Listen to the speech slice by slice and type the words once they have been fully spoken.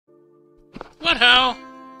What ho?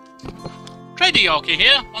 Trader Yorkie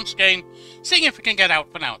here, once again, seeing if we can get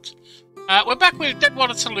out for nowt. We're back with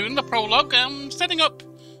Deadwater Saloon, the prologue, setting up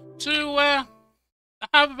to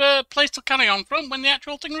have a place to carry on from when the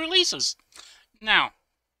actual thing releases. Now,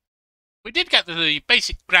 we did get the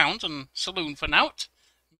basic ground and saloon for nowt,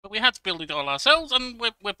 but we had to build it all ourselves, and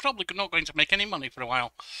we're probably not going to make any money for a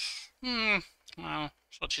while. Well,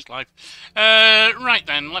 such is life. Right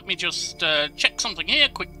then, let me just check something here.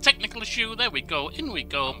 Quick technical issue. There we go. In we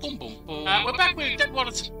go. Boom, boom, boom. We're back with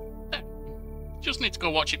Deadwater. Just need to go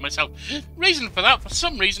watch it myself. Reason for that, for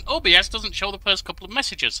some reason, OBS doesn't show the first couple of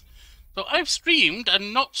messages. So I've streamed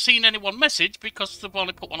and not seen anyone message because they've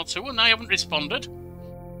only put one or two and I haven't responded.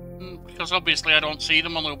 Because obviously I don't see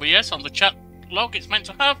them on OBS, on the chat log it's meant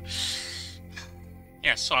to have.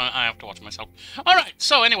 Yes, so I have to watch myself. Alright,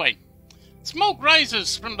 so anyway. Smoke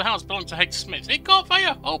rises from the house belonging to H. Smith. It caught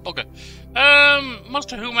fire! Oh, bugger.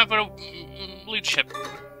 Most of whomever leadership.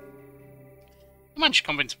 I managed to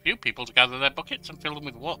convince a few people to gather their buckets and fill them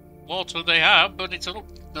with what water they have, but it's a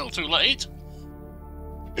little too late.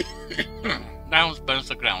 Now burns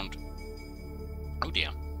the ground. Oh dear.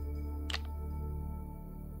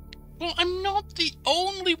 Well, I'm not the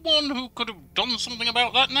only one who could have done something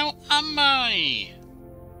about that now, am I?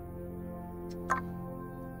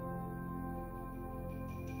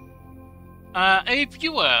 A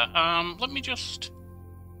viewer, let me just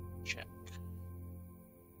check.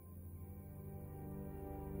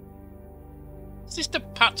 Sister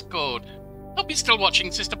Pat Code. Hope you're still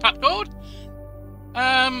watching, Sister Pat Code.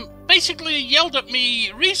 Basically yelled at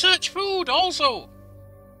me, research food also.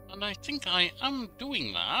 And I think I am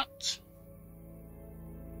doing that.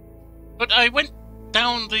 But I went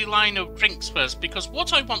down the line of drinks first, because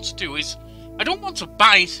what I want to do is, I don't want to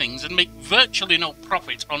buy things and make virtually no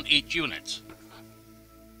profit on each unit.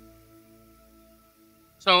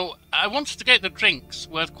 So I wanted to get the drinks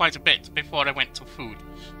worth quite a bit before I went to food.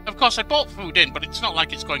 Of course, I bought food in, but it's not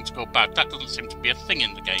like it's going to go bad. That doesn't seem to be a thing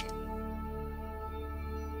in the game.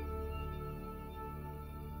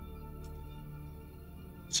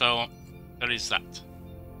 So, there is that.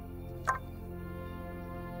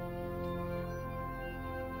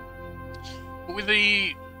 With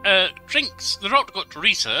the drinks, the route got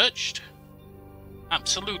researched.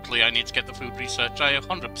 Absolutely, I need to get the food researched. I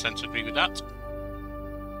 100% agree with that.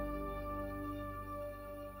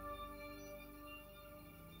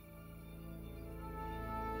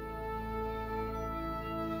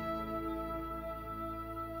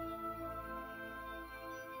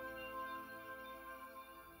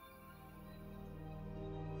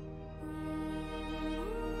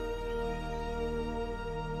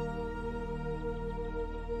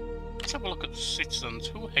 Let's have a look at the citizens.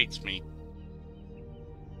 Who hates me?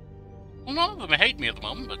 Well, none of them hate me at the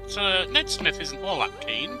moment, but Ned Smith isn't all that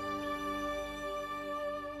keen.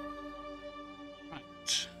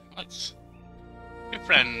 Right, let's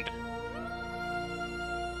befriend.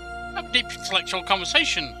 Have a deep intellectual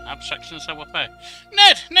conversation. Abstractions are fair.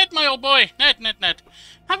 Ned, my old boy. Ned.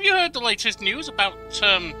 Have you heard the latest news about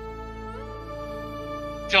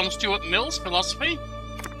John Stuart Mill's philosophy?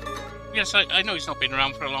 Yes, I know he's not been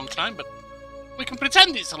around for a long time, but we can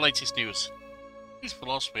pretend it's the latest news. It's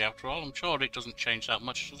philosophy, after all. I'm sure it doesn't change that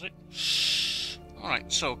much, does it?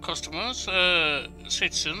 Alright, so customers,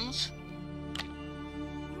 citizens.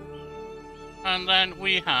 And then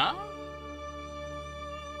we have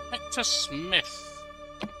Hector Smith.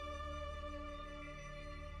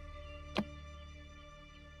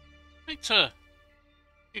 Hector,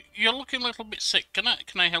 you're looking a little bit sick. Can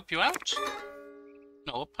I help you out?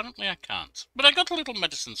 No, apparently I can't. But I got a little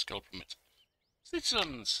medicine skill from it.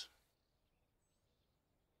 Citizens.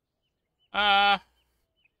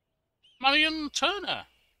 Marion Turner.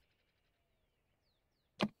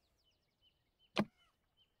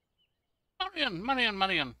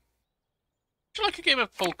 Marion. Would you like a game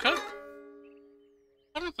of poker?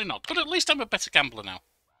 Apparently not, but at least I'm a better gambler now.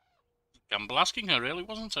 Gamble asking her, really,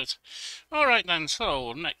 wasn't it? Alright then,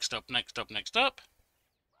 so, next up.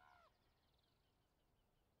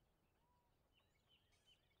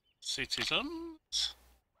 Citizens.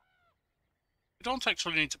 We don't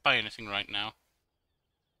actually need to buy anything right now.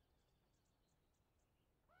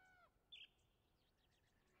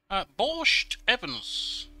 Borscht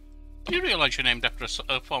Evans. Do you realise you're named after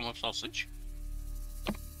a form of sausage?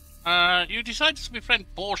 You decided to befriend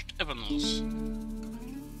Borscht Evans.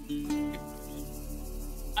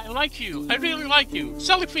 I like you. I really like you.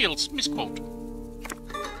 Sally Fields, misquote.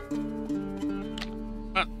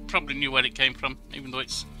 Probably knew where it came from, even though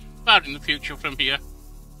it's far in the future from here.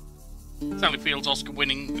 Sally Fields'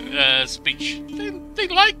 Oscar-winning speech. They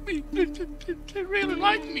like me. They really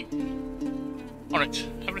like me. Alright,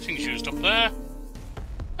 everything's used up there.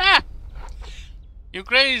 Ah! You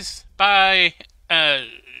grazed by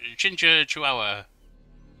Ginger Chihuahua.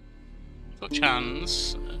 Touch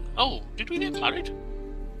hands. Oh, did we get married?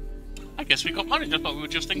 I guess we got married. I thought we were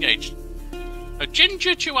just engaged. A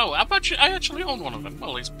Ginger Chihuahua. I actually own one of them.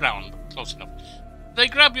 Well, it's brown, but close enough. They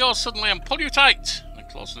grab yours suddenly and pull you tight. The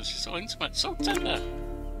closeness is so intimate, so tender.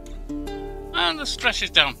 And the stress is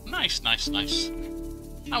down. Nice, nice, nice.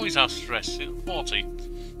 How is our stress? 40.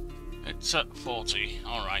 It's at 40.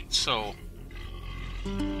 Alright, so...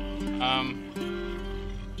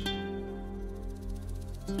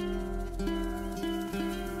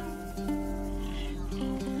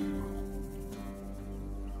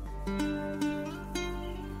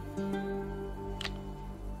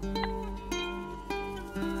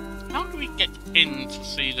 how do we get in to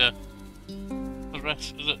see the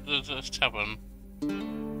rest of the tavern?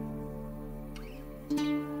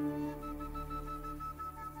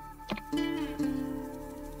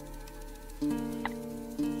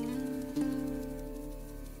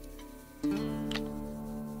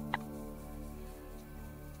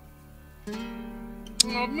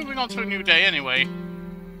 Well, moving on to a new day anyway.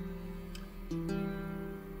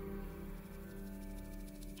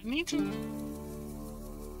 I need to...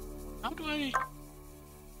 how do I...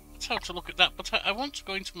 let's have to look at that, but I want to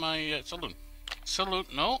go into my saloon. Saloon,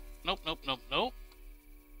 no. Nope, nope, nope, nope.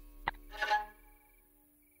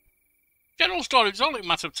 General store. It's only a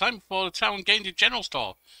matter of time before the town gained a general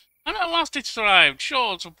store. And at last it's arrived,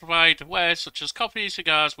 sure to provide wares such as coffee,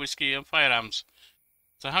 cigars, whiskey, and firearms.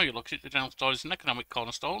 So how you look at it, the general store is an economic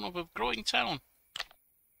cornerstone of a growing town.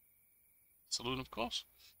 Saloon, of course.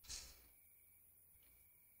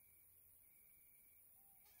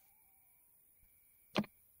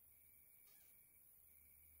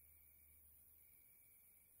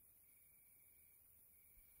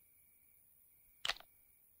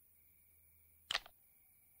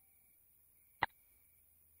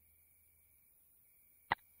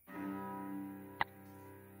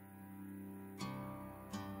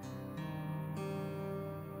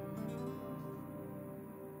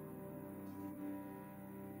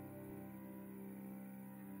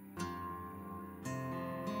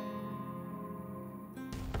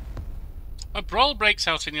 A brawl breaks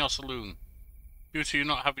out in your saloon, due to you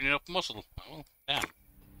not having enough muscle. Oh, damn.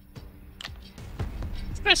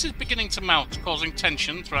 Stress is beginning to mount, causing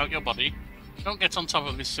tension throughout your body. Don't get on top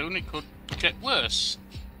of this soon, it could get worse.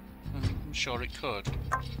 I'm sure it could.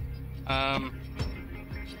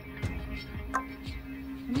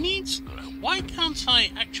 Why can't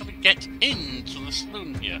I actually get into the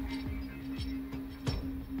saloon here?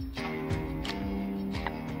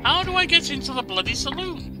 How do I get into the bloody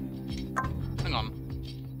saloon? Hang on.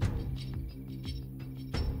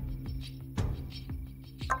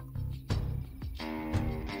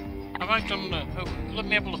 Have I done... let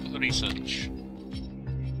me have a look at the research.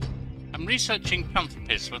 I'm researching panther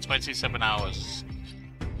piss for 27 hours.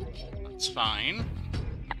 That's fine.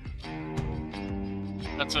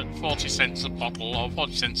 That's at 40 cents a bottle, or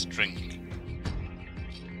 40 cents a drink.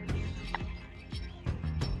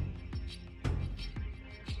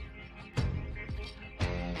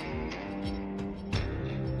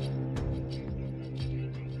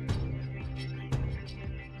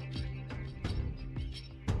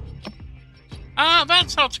 Ah,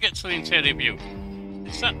 that's how to get to the interior view.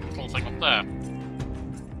 It's that little thing up there.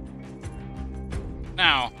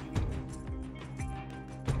 Now,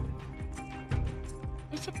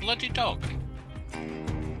 where's the bloody dog?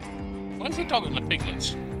 Where's the dog and the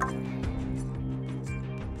piglets?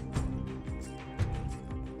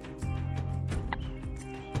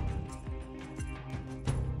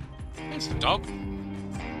 There's the dog.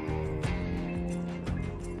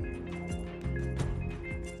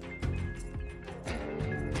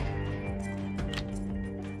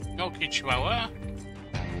 Milky Chihuahua.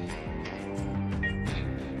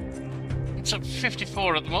 It's at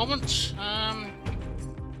 54 at the moment. I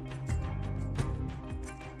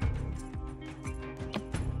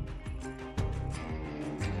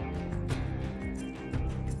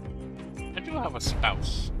do have a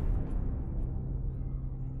spouse.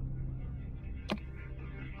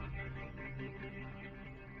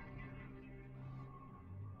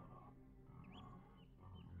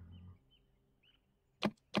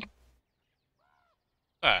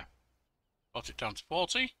 There. Got it down to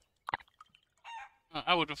 40.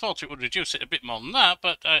 I would have thought it would reduce it a bit more than that,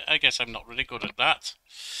 but I guess I'm not really good at that.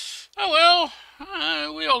 Oh well,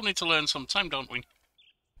 we all need to learn sometime, don't we?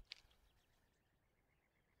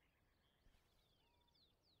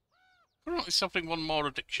 Currently suffering one more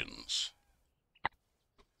addictions.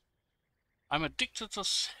 I'm addicted to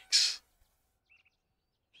sex.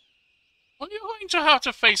 Well, you're going to have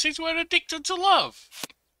to face it. We're addicted to love.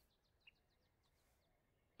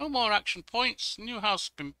 No more action points. New house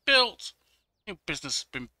has been built. New business has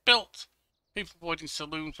been built. People avoiding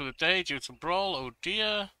Saloon for the day due to brawl. Oh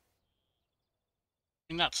dear. I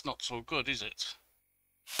mean, that's not so good, is it?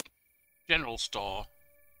 General store.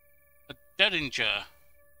 A Derringer.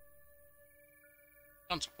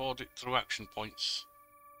 Can't afford it through action points.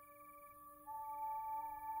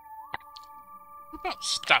 What about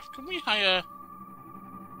staff? Can we hire...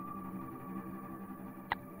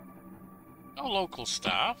 No local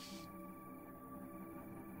staff.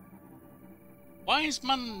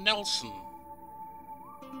 Wiseman Nelson.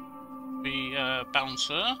 The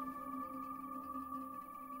bouncer.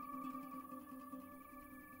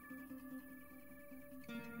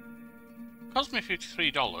 Cost me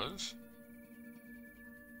 $53.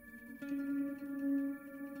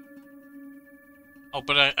 Oh,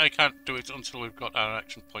 but I can't do it until we've got our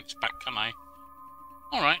action points back, can I?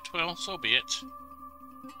 Alright, well, so be it.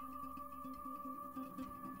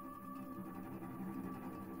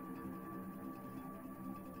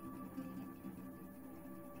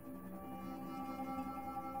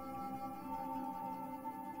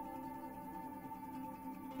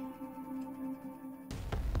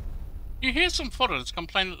 You hear some foreigners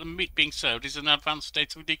complain that the meat being served is in an advanced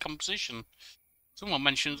state of decomposition. Someone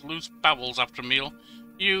mentions loose bowels after a meal.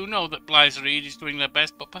 You know that Blythe Reed is doing their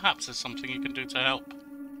best, but perhaps there's something you can do to help.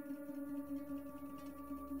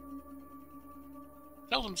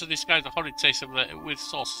 Tell them to disguise the horrid taste of with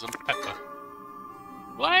sauces and pepper.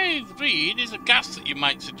 Blythe Reed is aghast that you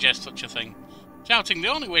might suggest such a thing, shouting the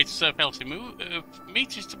only way to serve healthy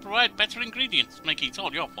meat is to provide better ingredients, making it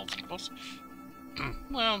all your fault, of course.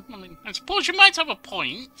 Well, I mean, I suppose you might have a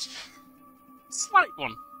point. Slight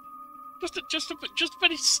one. Just a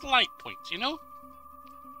very slight point, you know?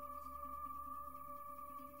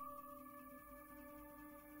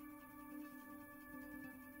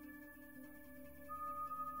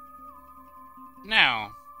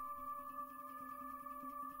 Now.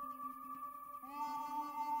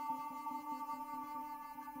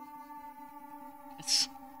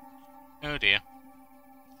 Oh dear.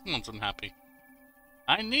 Someone's unhappy.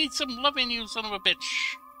 I need some loving, you son of a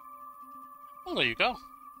bitch. Well, there you go.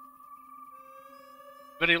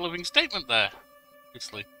 Very loving statement there,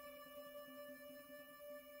 obviously.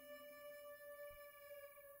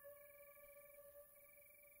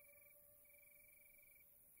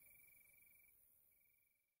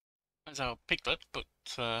 There's our piglet, but,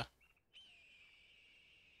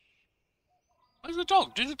 where's the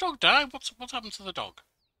dog? Did the dog die? What happened to the dog?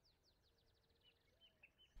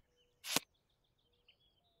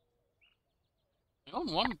 I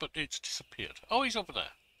own one, but it's disappeared. Oh, he's over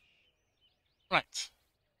there. Right.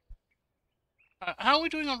 How are we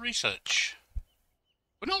doing on research?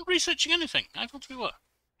 We're not researching anything. I thought we were.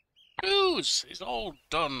 News is all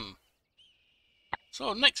done.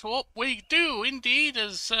 So next what we do, indeed,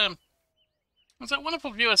 as that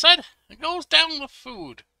wonderful viewer said, it goes down with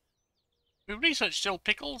food. We've researched dill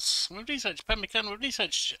pickles. We've researched pemmican. We've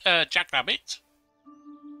researched jackrabbit.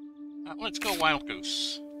 Let's go wild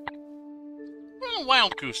goose. We're on a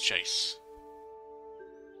wild goose chase.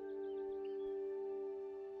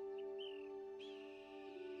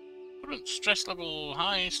 Current stress level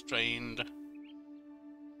high, strained.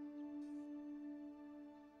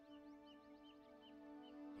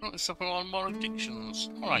 Currently suffer on more addictions.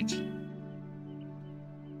 Alright.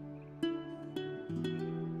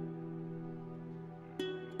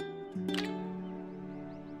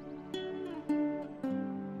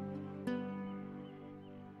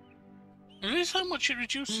 Is this how much it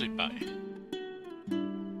reduces it by?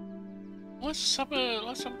 Let's have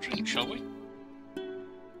a drink, shall we?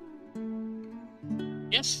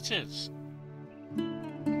 Yes, it is.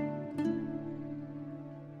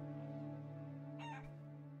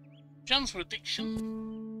 Chance for addiction.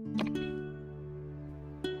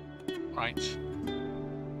 Right.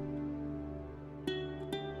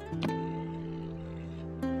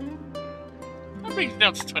 That brings it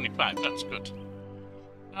down to 25, that's good.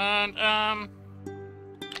 And,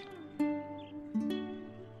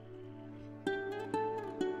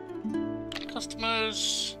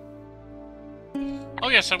 customers... Oh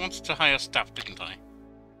yes, I wanted to hire staff, didn't I?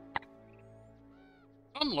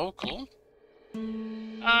 Non-local.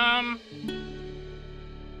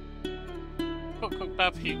 Cook,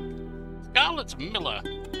 Bath, Scarlett Miller.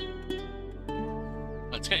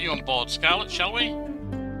 Let's get you on board, Scarlett, shall we?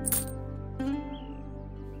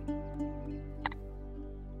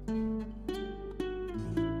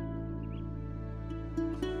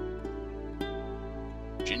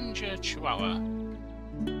 Ginger Chihuahua.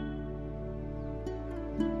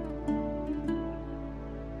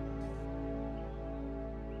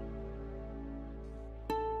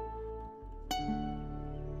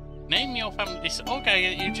 your family this.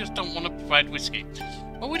 Okay, you just don't want to provide whiskey.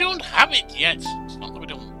 Well, we don't have it yet. It's not that we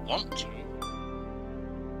don't want to.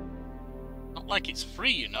 Not like it's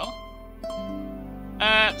free, you know.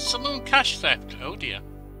 Saloon cash theft. Oh dear.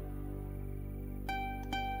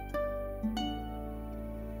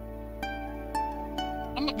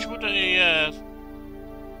 How much would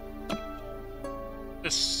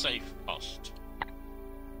this safe cost?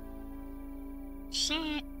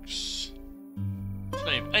 6.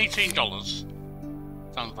 Save $18.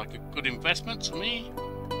 Sounds like a good investment to me.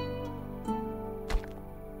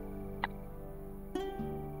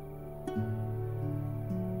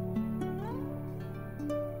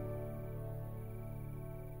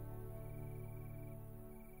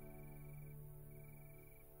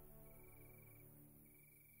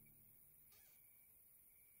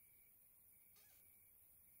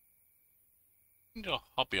 Need a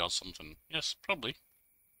hobby or something. Yes, probably.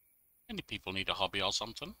 Many people need a hobby or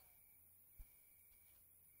something.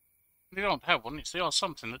 If they don't have one, it's the or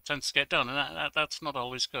something that tends to get done, and that's not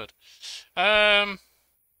always good. I'm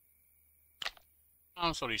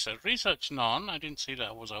sorry, he said. Research none. I didn't see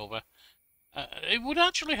that was over. It would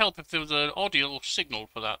actually help if there was an audio signal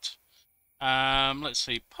for that. Let's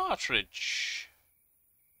see. Partridge.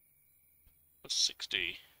 For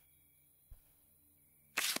 60.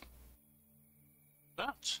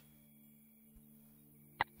 That.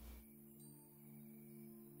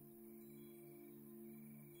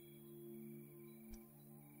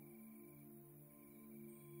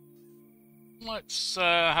 Let's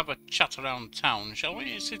have a chat around town, shall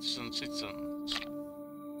we? Citizens.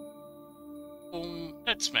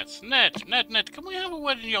 Ned Smith. Ned, can we have a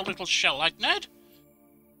word in your little shell-like, Ned?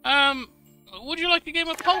 Would you like a game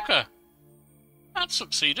of poker? That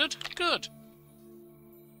succeeded. Good.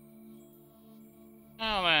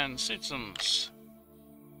 Now then, citizens.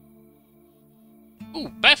 Ooh,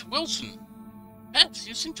 Beth Wilson. Beth,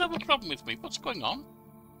 you seem to have a problem with me. What's going on?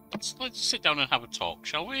 Let's sit down and have a talk,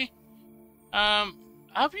 shall we?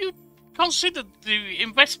 Have you considered the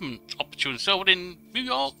investment opportunities over in New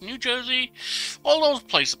York, New Jersey, all those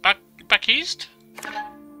places back east?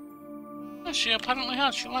 Yes, she apparently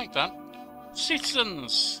has. She liked that.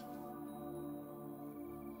 Citizens.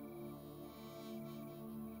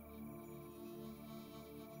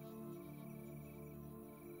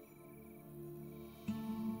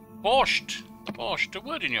 Borscht, a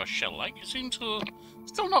word in your shell, like. You seem to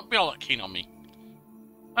still not be all that keen on me.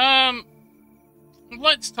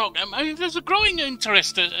 Let's talk. I mean, there's a growing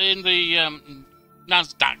interest in the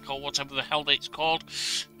NASDAQ or whatever the hell it's called.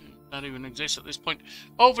 That even exists at this point.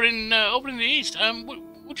 Over in the east.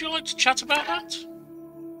 Would you like to chat about that?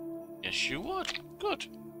 Yes, you would. Good.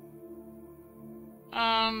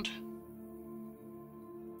 And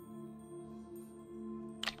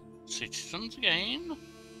citizens again.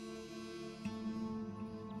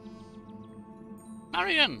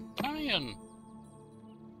 Marion.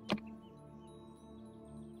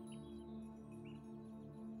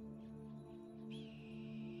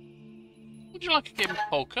 Would you like a game of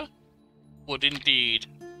poker? Would indeed.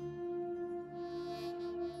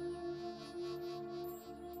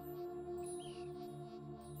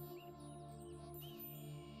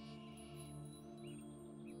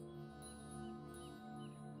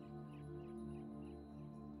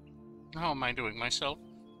 How am I doing myself?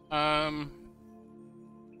 I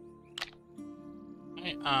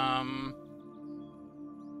am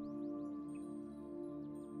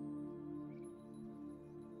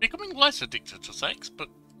becoming less addicted to sex, but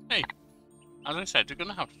hey, as I said, you're going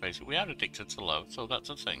to have to face it. We are addicted to love, so that's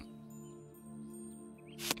a thing.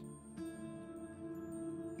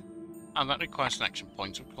 And that requires an action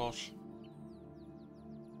point, of course.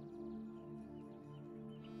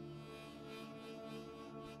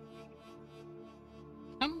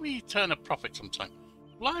 Can we turn a profit sometime?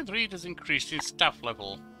 Blind Reed has increased his staff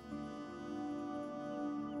level.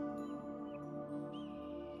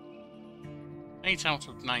 Eight out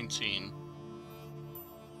of 19.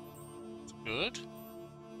 That's good.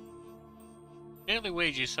 Daily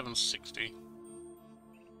wages 760.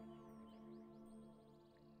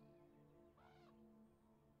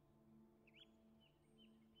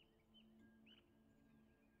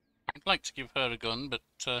 I'd like to give her a gun, but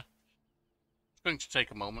it's going to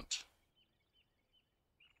take a moment.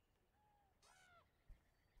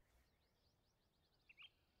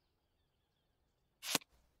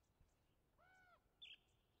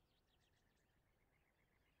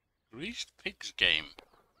 Greased Pigs game.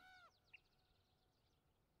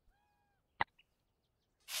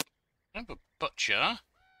 I have a butcher.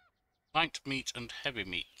 Light meat and heavy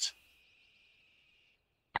meat.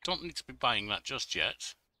 I don't need to be buying that just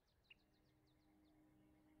yet.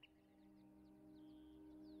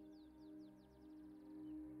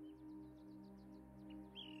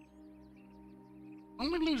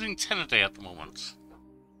 Only losing 10 a day at the moment.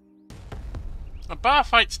 A bar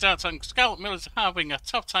fight starts and Scarlet Miller's having a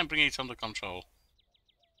tough time bringing it under control.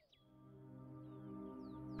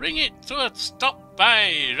 Bring it to a stop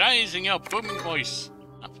by raising your booming voice.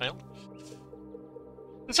 That failed.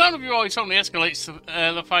 The sound of your voice only escalates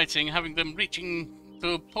the fighting, having them reaching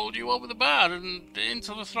to pull you over the bar and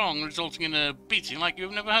into the throng, resulting in a beating like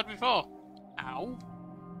you've never had before. Ow.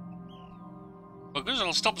 Well, good,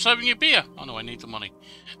 I'll stop serving you beer. Oh no, I need the money.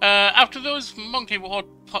 After those monkey ward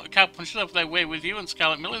cow punches have their way with you and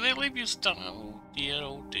Scarlet Miller, they leave you stunned. Oh dear,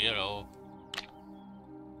 oh dear, oh.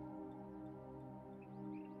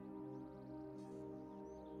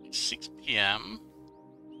 It's 6 PM.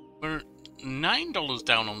 We're $9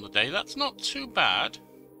 down on the day. That's not too bad.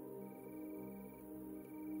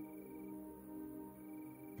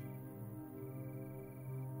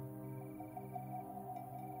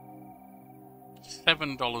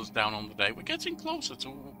 $7 down on the day. We're getting closer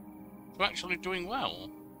to actually doing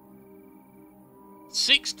well.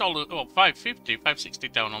 $6, oh, $5.50,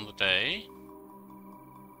 $5.60 down on the day.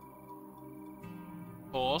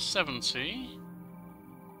 $4.70.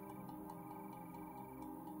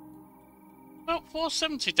 Well,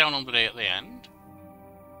 $4.70 down on the day at the end.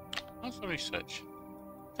 How's the research?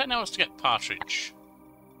 10 hours to get partridge.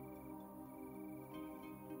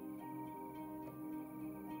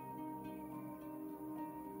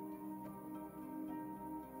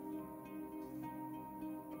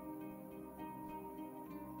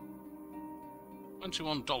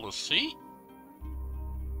 $21, see?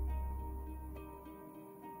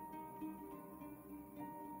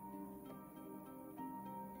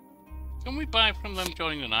 Can we buy from them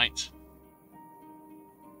during the night?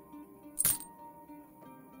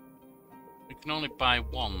 We can only buy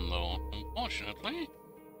one though, unfortunately.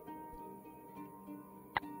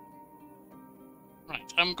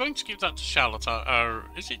 Right, I'm going to give that to Charlotte.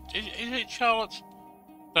 Is it Charlotte?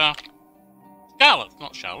 Scarlet,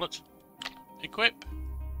 not Charlotte. Equip.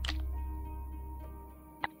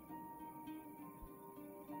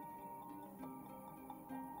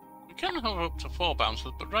 We can have up to 4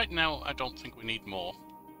 bouncers, but right now I don't think we need more.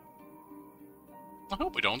 I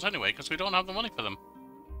hope we don't anyway, because we don't have the money for them.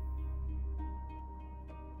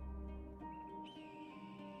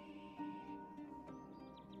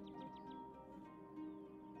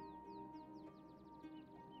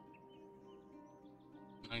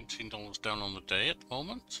 $19 down on the day at the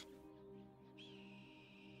moment.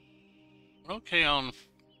 Okay, on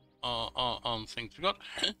things we got.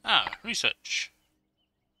 Research.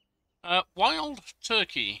 Wild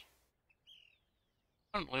turkey.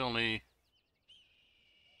 Apparently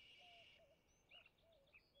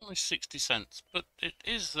only 60 cents, but it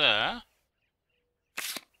is there.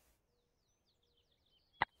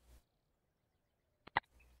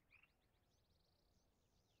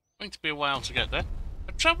 Going to be a while to get there.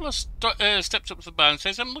 A traveller steps up to the bar and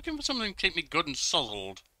says, "I'm looking for something to keep me good and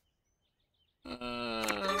sozzled."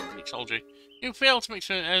 Mixology. You failed to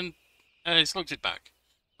mix it and slugged it back.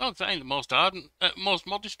 Oh, that ain't the most ardent, most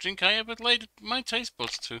modest drink I ever laid my taste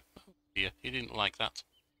buds to. Oh dear, he didn't like that.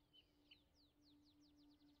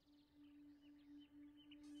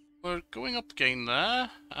 We're going up again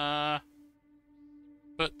there, but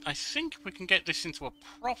I think if we can get this into a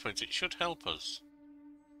profit, it should help us.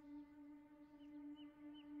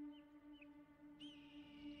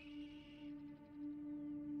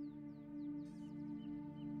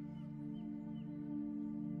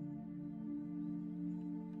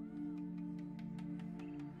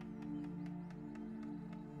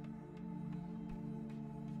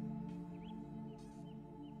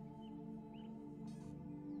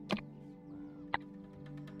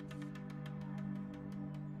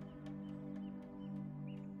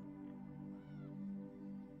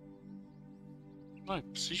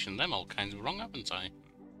 I've positioned them all kinds of wrong, haven't I?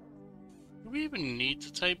 Do we even need the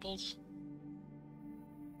tables?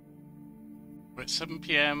 We're at 7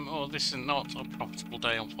 PM. Oh, this is not a profitable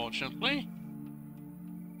day, unfortunately.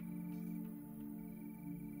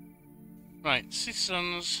 Right,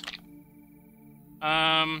 citizens.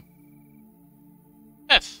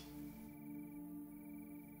 Beth.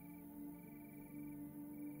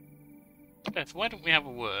 Beth, why don't we have a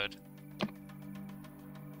word?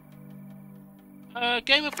 A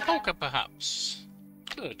game of poker, perhaps.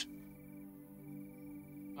 Good.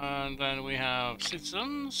 And then we have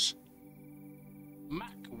citizens.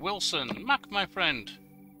 Mac Wilson. Mac, my friend.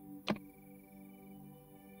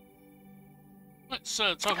 Let's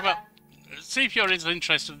talk about... See if you're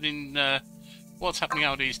interested in what's happening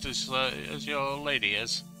out east as your lady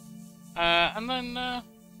is. And then...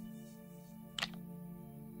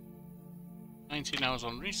 19 hours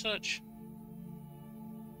on research.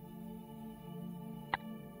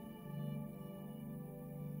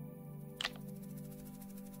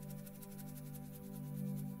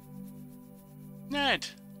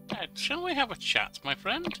 Can we have a chat, my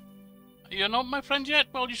friend? You're not my friend yet?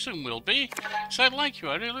 Well, you soon will be. So I like you.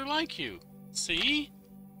 I really like you. See?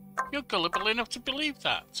 You're gullible enough to believe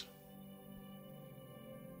that.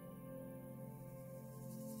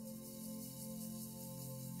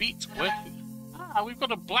 Feet working. Ah, we've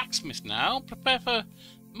got a blacksmith now. Prepare for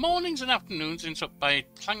mornings and afternoons interrupted by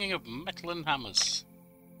clanging of metal and hammers.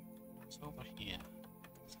 What's over here?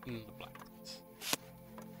 In the blacksmith.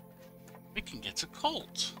 We can get a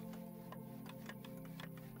colt.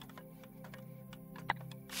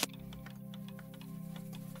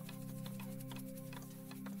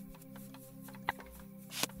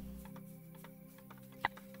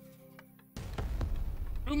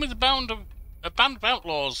 Rumours abound of a band of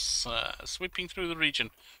outlaws sweeping through the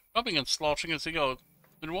region, robbing and slaughtering as they go.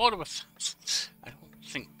 The reward of I don't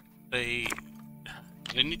think they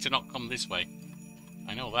need to not come this way.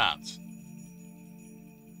 I know that.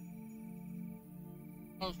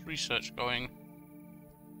 How's research going?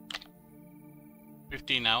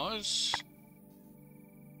 15 hours.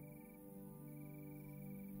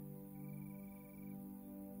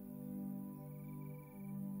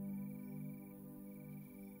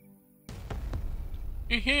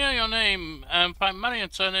 You hear your name and find Marion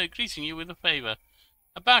Turner greeting you with a favour.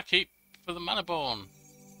 A barkeep for the manor born.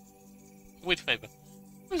 With favour.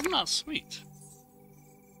 Isn't that sweet?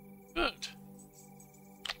 Good.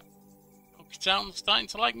 Cookie Town's starting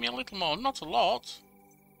to like me a little more. Not a lot.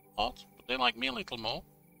 But they like me a little more.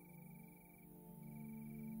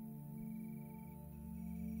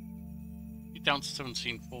 You're down to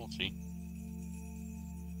 1740.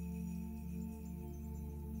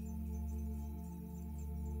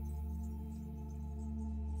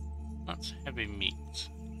 That's heavy meat.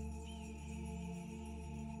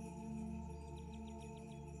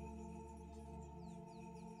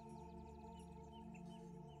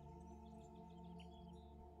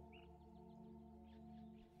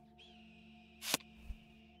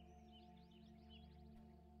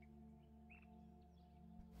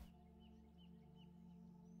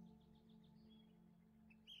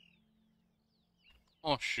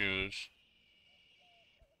 Horseshoes.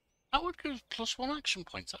 That would give +1 action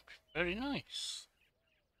points. That'd be very nice.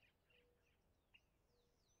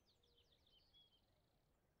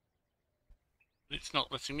 But it's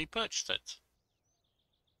not letting me purchase it.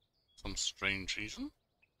 Some strange reason.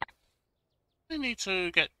 I need to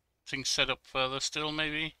get things set up further still,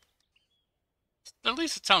 maybe. At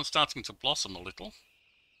least the town's starting to blossom a little.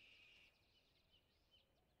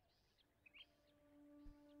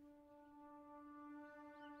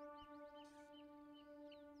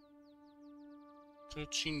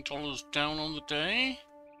 $13 down on the day.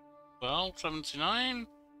 Well, 79.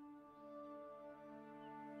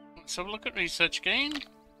 Let's have a look at research again.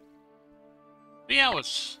 3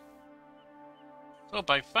 hours. So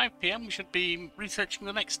by 5 PM we should be researching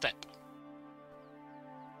the next step.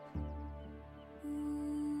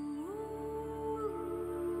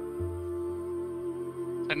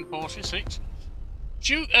 $10.46.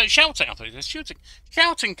 Shouting, I thought it was shooting.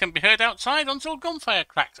 Shouting can be heard outside until gunfire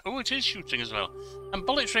cracks. Oh, it is shooting as well. And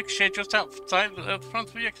bullets ricochet just outside the front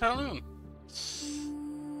of your saloon.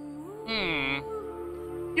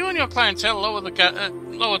 You and your clientele lower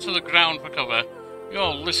to the ground for cover.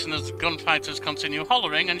 You'll listen as the gunfighters continue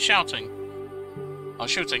hollering and shouting. Or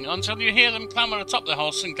shooting until you hear them clamour atop their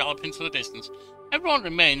horse and gallop into the distance. Everyone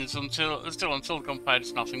remains until gunfire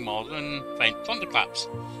is nothing more than faint thunderclaps.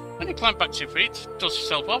 When you climb back to your feet, dust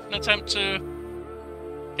yourself off and attempt to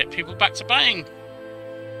get people back to buying.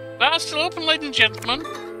 Bar's still open, ladies and gentlemen.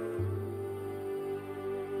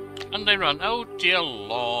 And they run. Oh dear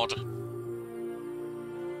lord.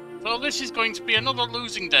 So this is going to be another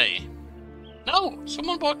losing day. No!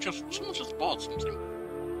 Someone just bought something.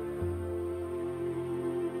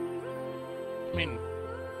 I mean,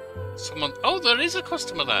 someone... Oh, there is a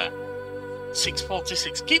customer there.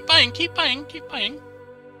 646. Keep buying, keep buying, keep buying.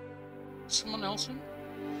 Someone else in?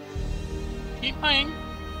 Keep buying.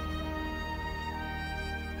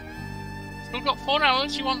 Still got 4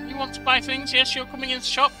 hours. You want to buy things? Yes, you're coming into the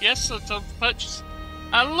shop. Yes, to purchase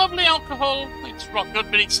a lovely alcohol. It's rot gut,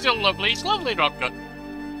 but it's still lovely. It's lovely rot gut.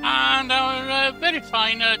 And our very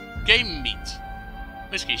fine game meat.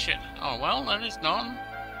 Whiskey shit. Oh well, there is none.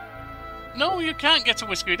 No, you can't get a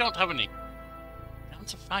whiskey. We don't have any. Down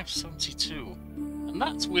to 572, and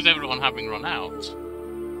that's with everyone having run out.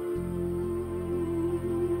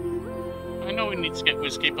 I know we need to get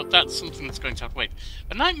whiskey, but that's something that's going to have to wait.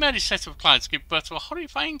 A nightmare set of clouds give birth to a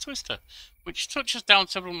horrifying twister, which touches down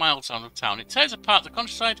several miles out of town. It tears apart the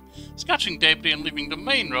countryside, scattering debris and leaving the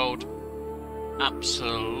main road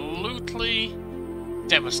absolutely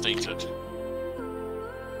devastated.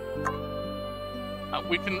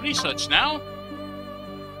 We can research now.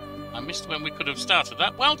 I missed when we could have started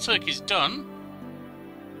that. Wild turkey's done.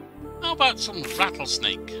 How about some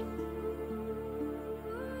rattlesnake?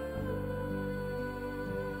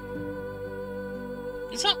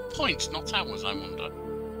 Is that points, not hours, I wonder?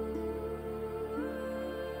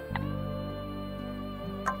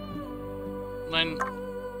 And then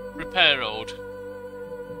repair road.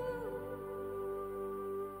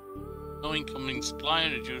 No incoming supply,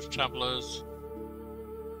 reduced travellers.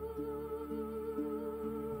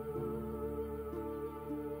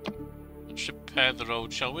 Let's repair the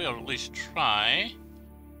road, shall we? Or at least try.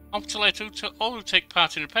 Up to later, all who take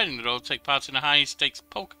part in repairing the road take part in a high-stakes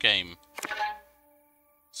poker game.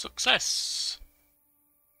 Success!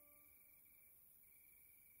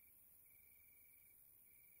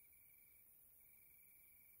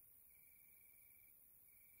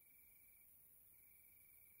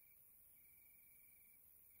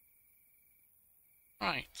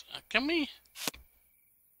 Right, can we...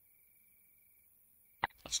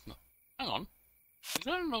 That's not... Hang on. Is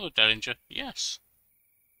there another Derringer? Yes.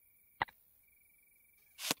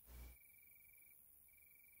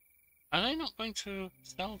 Are they not going to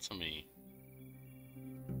sell to me?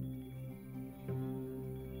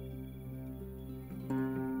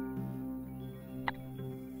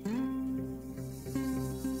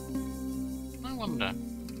 I wonder.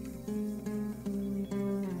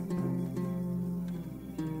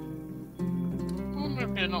 I wonder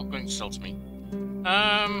if they're not going to sell to me.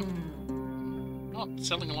 Not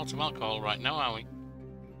selling a lot of alcohol right now, are we?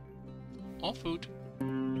 Or food.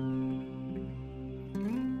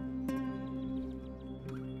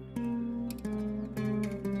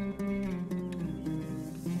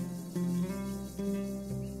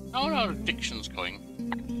 How are our addictions going?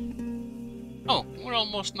 Oh, we're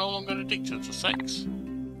almost no longer addicted to sex.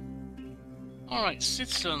 Alright,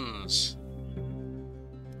 citizens.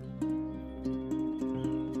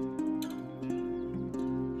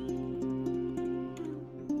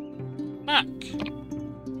 Back.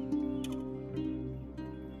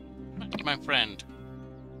 Back, my friend.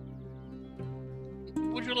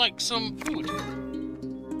 Would you like some food?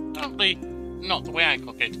 Apparently not the way I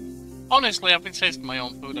cook it. Honestly, I've been tasting my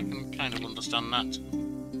own food, I can kind of understand that.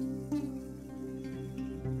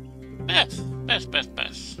 Beth.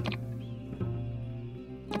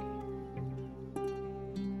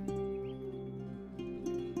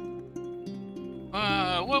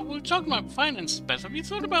 Well, we're talking about finance, Beth. Have you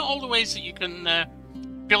thought about all the ways that you can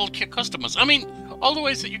build your customers? I mean, all the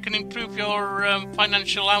ways that you can improve your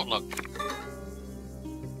financial outlook?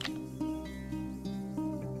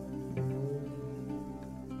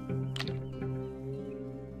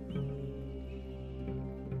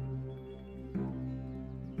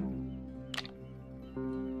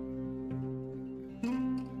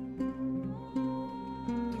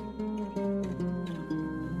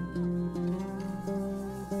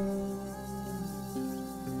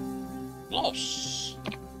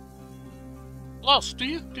 Floss, do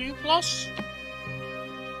you floss?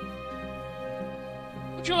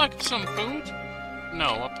 Would you like some food?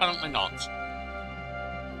 No, apparently not.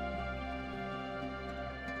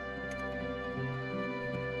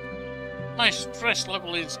 My stress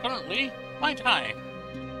level is currently quite high.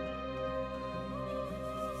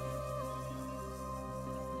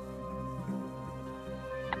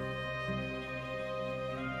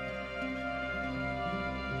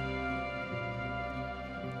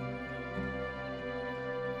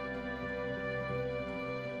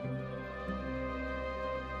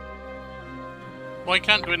 Well, I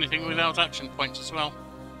can't do anything without action points as well.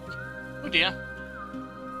 Oh dear.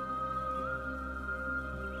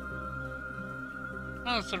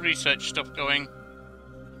 How's the research stuff going?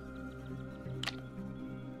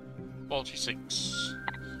 46.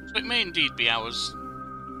 So it may indeed be ours.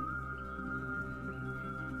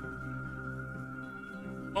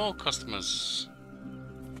 More customers.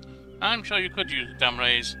 I'm sure you could use a damn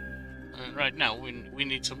raise. Right now, we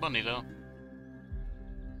need some money though.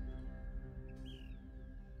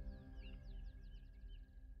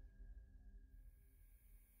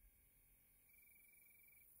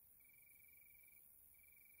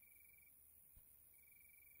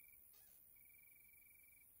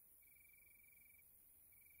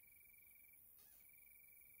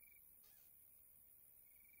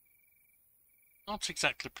 Not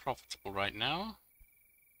exactly profitable right now.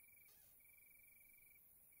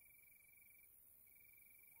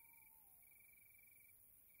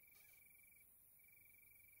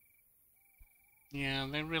 Yeah,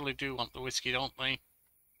 they really do want the whiskey, don't they?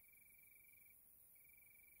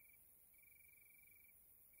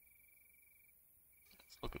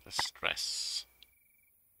 Let's look at the stress.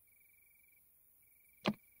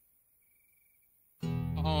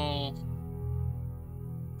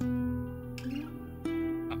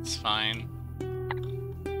 That's fine.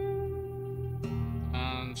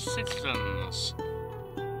 And citizens.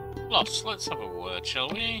 Lots, let's have a word, shall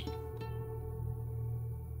we?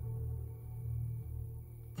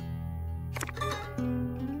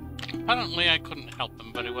 Apparently I couldn't help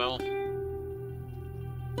them very well.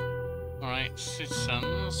 Alright,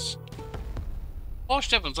 citizens.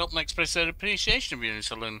 Porsche Evans up and express their appreciation of your new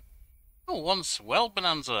saloon. Oh, once well,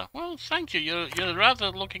 Bonanza. Well, thank you. You're rather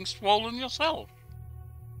looking swollen yourself.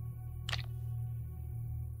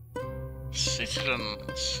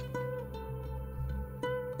 Citizens.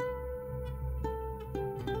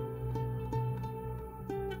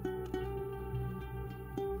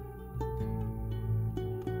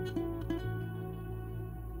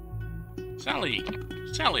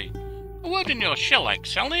 Sally, a word in your shellac,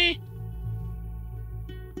 Sally.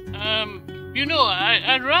 You know,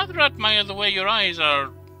 I'd rather admire the way your eyes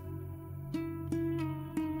are...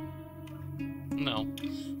 No.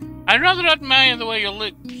 I'd rather admire the way your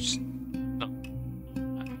lips... No.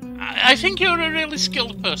 I think you're a really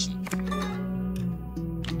skilled person.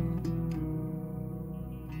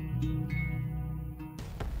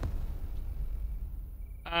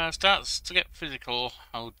 Starts to get physical.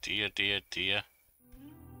 Oh dear, dear, dear.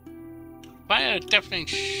 Fire deafening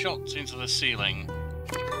shots into the ceiling.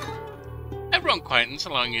 Everyone quietens,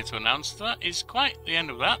 allowing you to announce that is quite the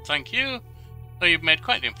end of that, thank you. Though you've made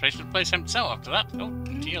quite the impression, the place empties out after that. Oh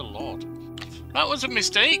dear lord. That was a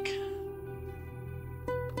mistake.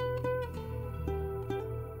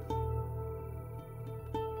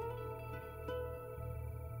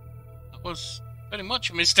 That was very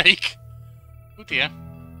much a mistake. Oh dear.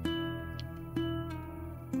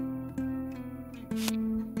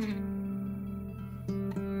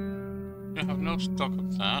 I have no stock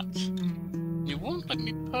of that. You won't let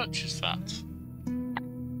me purchase that.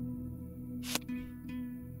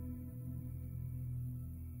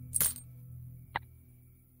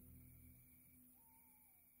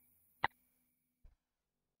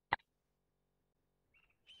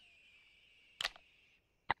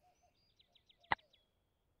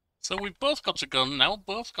 So we've both got a gun now,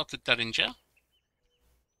 both got a Derringer.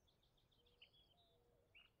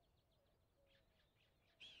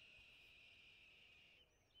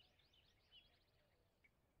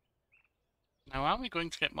 Now, are we going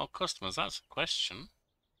to get more customers? That's a question.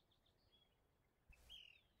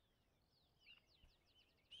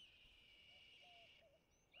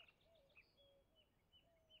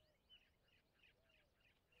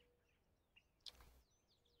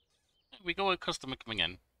 There we go, a customer coming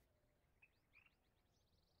in.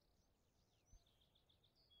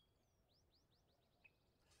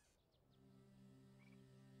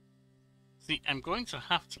 See, I'm going to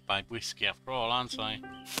have to buy whiskey after all, aren't I?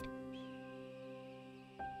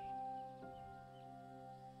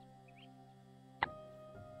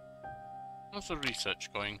 How's the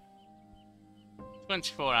research going?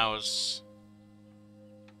 24 hours.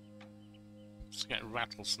 Let's get a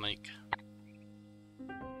rattlesnake.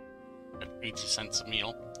 At 80 cents a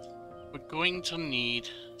meal. We're going to need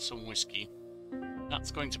some whiskey.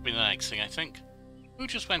 That's going to be the next thing, I think. Who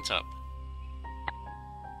just went up?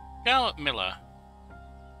 Scarlett Miller.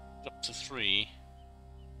 Up to 3.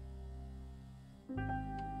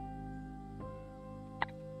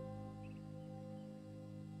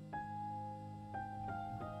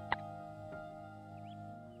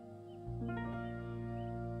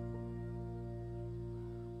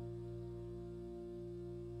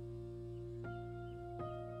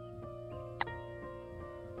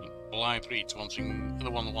 Library's wanting the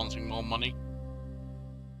one wanting more money.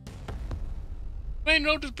 Main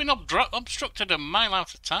road has been obstructed a mile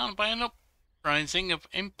out of town by an uprising of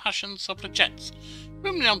impassioned suffragettes,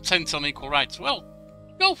 women on tent on equal rights. Well,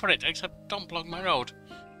 go for it, except don't block my road.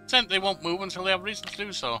 Tent they won't move until they have reason to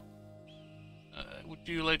do so. Would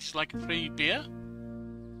you ladies like a free beer?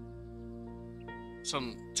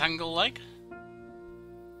 Some tangle leg?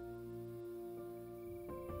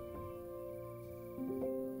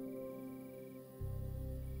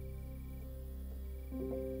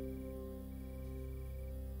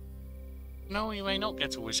 No, you may not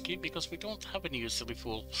get a whiskey because we don't have any, you silly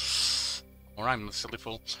fool. Or I'm the silly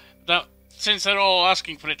fool. That, since they're all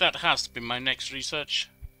asking for it, that has to be my next research.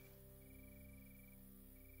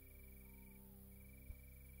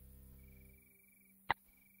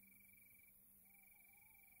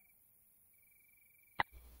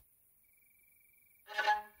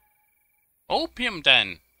 Opium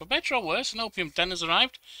Den. For better or worse, an opium den has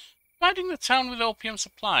arrived, providing the town with opium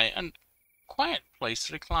supply and quiet place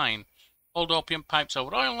to recline. Hold opium pipes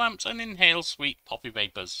over oil lamps and inhale sweet poppy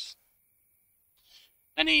vapours.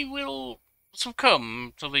 Many will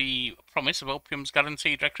succumb to the promise of opium's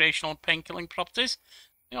guaranteed recreational pain-killing properties.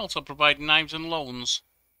 They also provide knives and loans.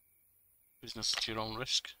 Business at your own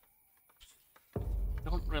risk. I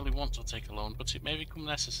don't really want to take a loan, but it may become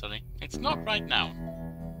necessary. It's not right now.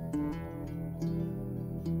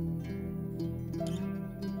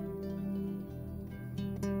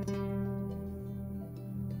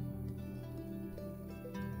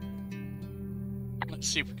 Let's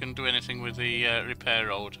see if we can do anything with the repair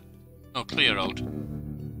road. No, clear road.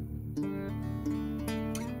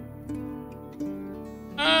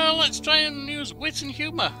 Let's try and use wit and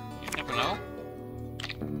humour. You never know.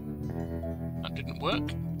 That didn't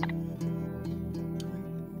work.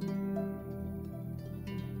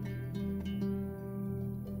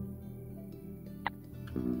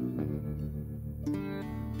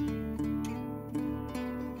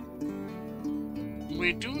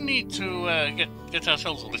 We do need to get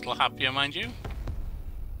ourselves a little happier, mind you.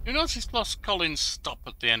 You notice Lost Collins stop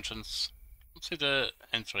at the entrance. Consider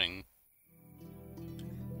entering.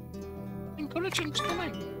 Encourage him to come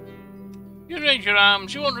in. You raise your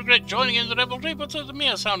arms, you won't regret joining in the revelry, but at the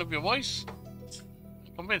mere sound of your voice,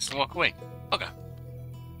 I'm convinced to walk away. Okay.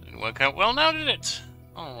 Didn't work out well now, did it?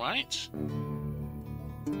 Alright.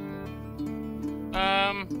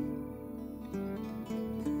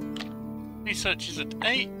 Research is at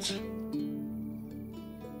 8.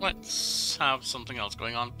 Let's have something else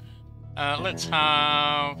going on. Let's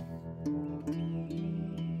have...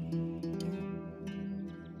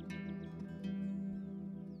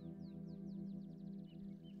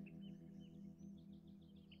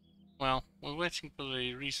 Well, we're waiting for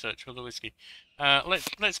the research for the whiskey.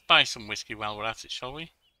 Let's buy some whiskey while we're at it, shall we?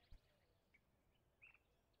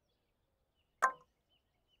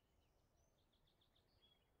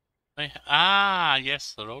 Ah,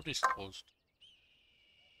 yes, the road is closed.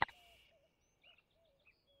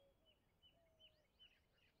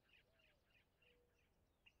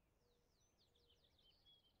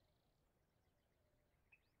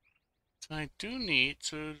 I do need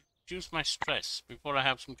to reduce my stress before I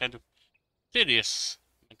have some kind of serious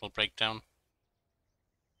mental breakdown.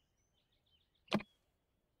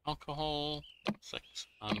 Alcohol, sex,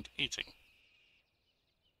 and eating.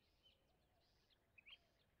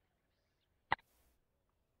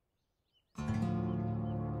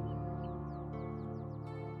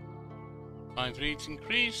 My reads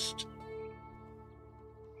increased.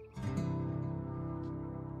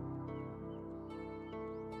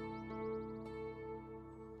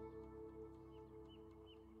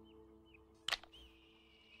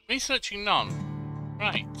 Researching none.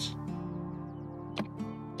 Right.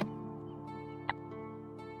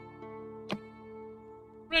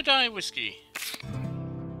 Red Eye Whiskey.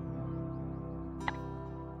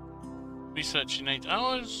 Research in 8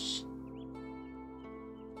 hours.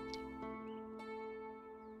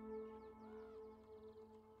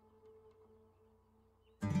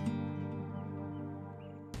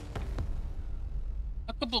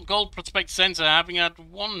 A couple of gold prospect sensor having had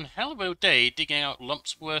one hell of a day digging out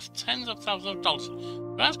lumps worth tens of thousands of dollars.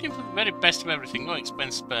 They're asking for the very best of everything, no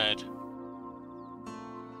expense spared.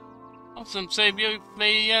 I'll some save you if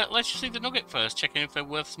they let you see the nugget first, checking if they're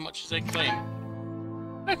worth as much as they claim.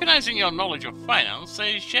 Recognizing your knowledge of finance,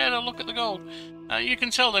 they share a look at the gold. You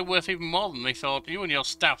can tell they're worth even more than they thought. You and your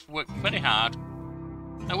staff worked very hard.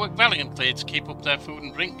 They work valiantly to keep up their food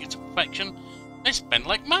and drink to perfection. They spend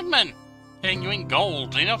like madmen, paying you in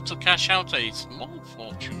gold, enough to cash out a small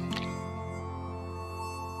fortune.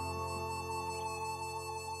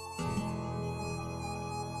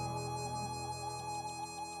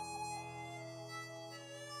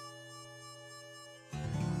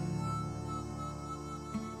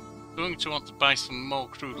 Going to want to buy some more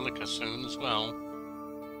crude liquor soon as well.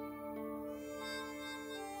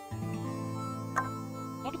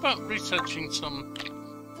 What about researching some...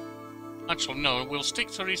 Actually, no, we'll stick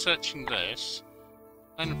to researching this.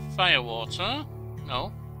 And firewater.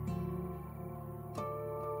 No.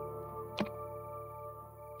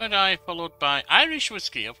 Red Eye followed by Irish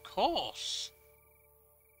whiskey, of course.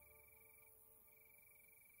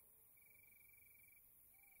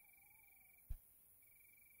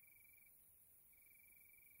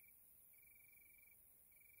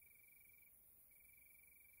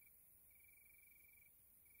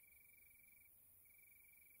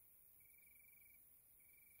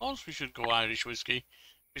 Of course we should go Irish whiskey.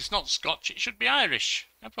 If it's not Scotch, it should be Irish.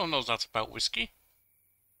 Everyone knows that about whiskey.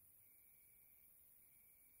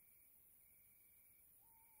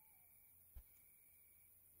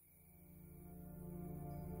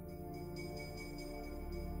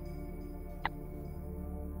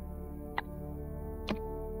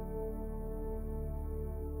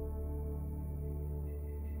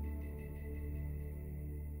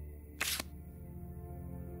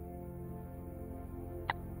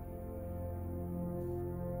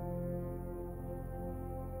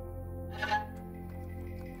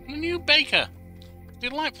 A new baker.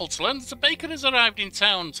 Delightful to learn that a baker has arrived in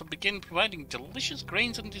town to begin providing delicious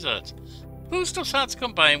grains and desserts. Foodstuffs hard to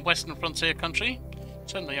come by in Western Frontier country.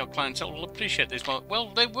 Certainly your clientele will appreciate this moment.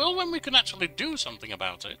 Well, they will when we can actually do something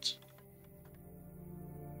about it.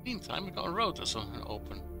 Meantime, we've got a road that's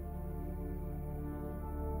open.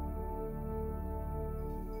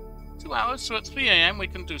 2 hours, so at 3 AM we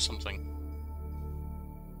can do something.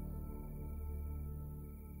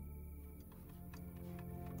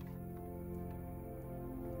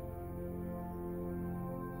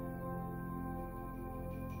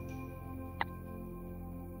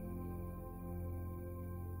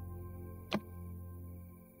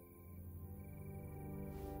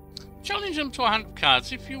 Challenge them to a hand of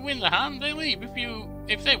cards. If you win the hand, they leave.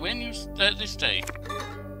 If they win, they stay.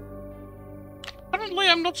 Apparently,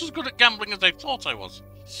 I'm not as good at gambling as I thought I was.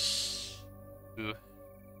 Ooh.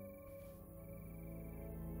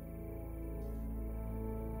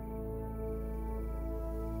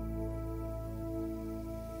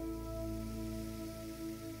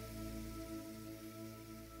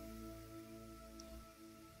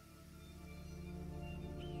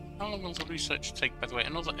 How long will the research take, by the way?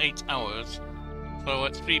 Another 8 hours. So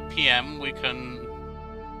at 3 PM we can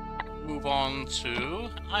move on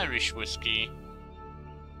to Irish whiskey.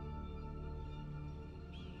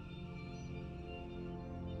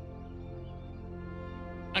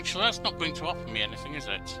 Actually, that's not going to offer me anything, is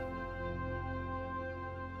it?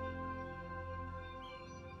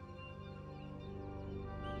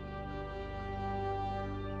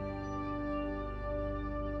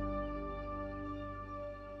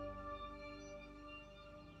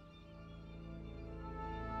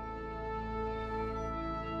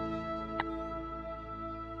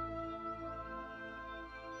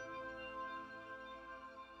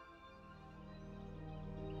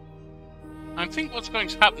 I think what's going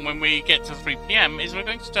to happen when we get to 3 PM is we're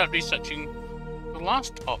going to start researching the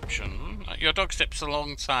last option. Your dog steps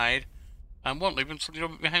alongside and won't leave until you're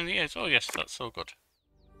behind the ears. Oh yes, that's so good.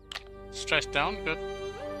 Stress down, good.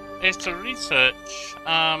 Is to research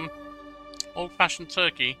old-fashioned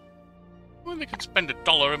turkey. Well, they could spend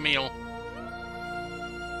 $1 a meal.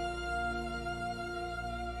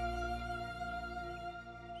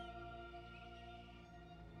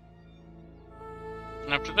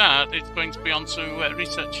 And after that, it's going to be on to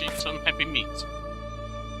researching some heavy meat.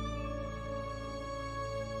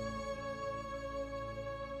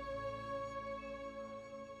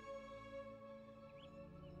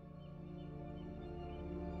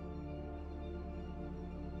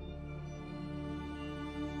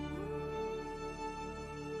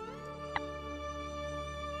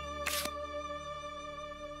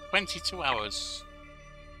 "22 hours.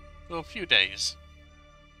 So a few days.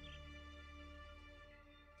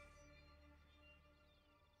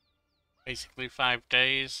 Basically 5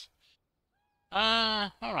 days.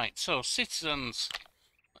 Alright, so citizens.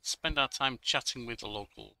 Let's spend our time chatting with the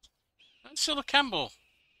locals. Silla Campbell.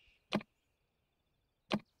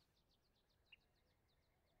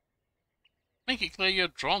 Make it clear you're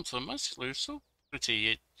drawn to them. Mostly so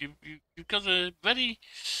pretty. You've got a very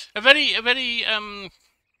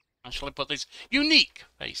how shall I put this? Unique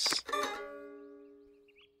face.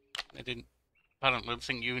 I didn't apparently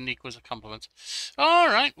think unique was a compliment.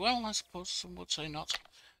 Alright, well, I suppose some would say not.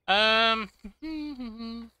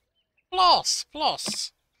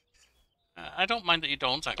 Floss. I don't mind that you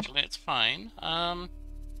don't, actually, it's fine.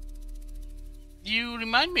 You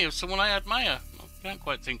remind me of someone I admire. I can't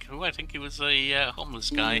quite think who. I think he was a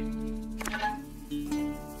homeless guy.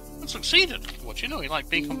 And succeeded. What you know, he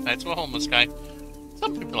liked being compared to a homeless guy.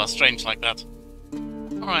 Some people are strange like that.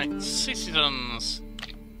 Alright, citizens.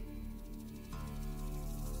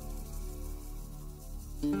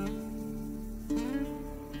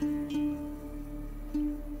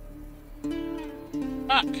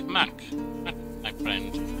 Mac, my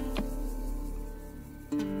friend.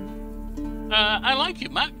 I like you,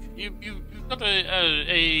 Mac. You've got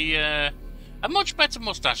a much better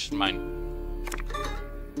mustache than mine.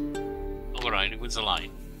 Alright, it was a lie.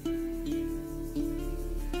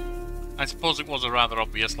 I suppose it was a rather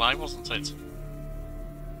obvious lie, wasn't it?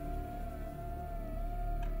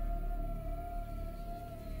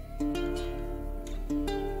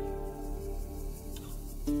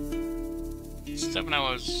 Seven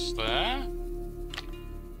hours there.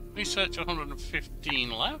 Research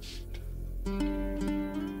 115 left.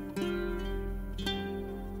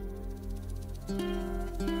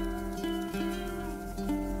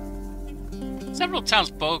 Several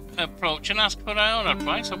townsfolk approach and ask for our own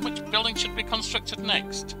advice on which building should be constructed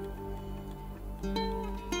next. In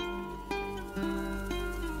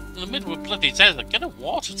the middle of bloody desert, get a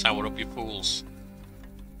water tower up, you fools.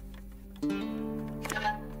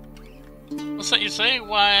 What's that you say?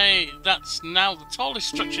 Why, that's now the tallest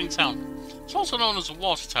structure in town. It's also known as a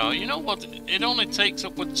water tower. You know what? It only takes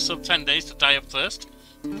upwards of 10 days to die of thirst.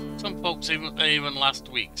 Some folks even last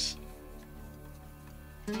weeks.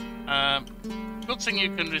 Good thing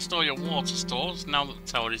you can restore your water stores now that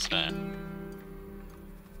the tower is there.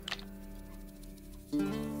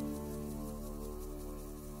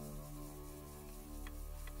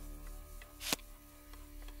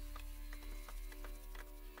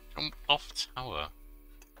 Jump off tower.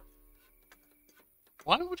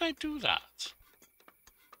 Why would I do that?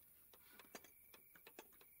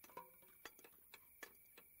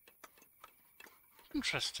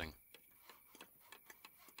 Interesting.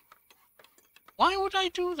 Why would I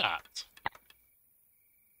do that?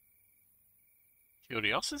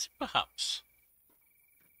 Curiosity, perhaps.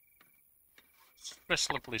 Stress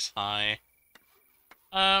level is high.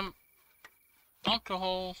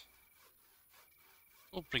 Alcohol.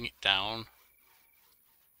 We'll bring it down.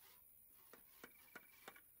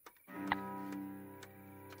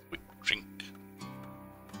 Quick drink.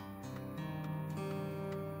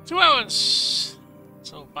 2 hours.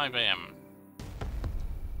 So 5 AM.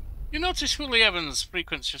 You notice Whyever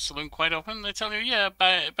frequents your saloon quite often. They tell you, yeah,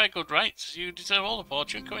 by good rights, you deserve all the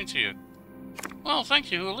fortune coming to you. Well, thank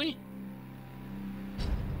you, Whye.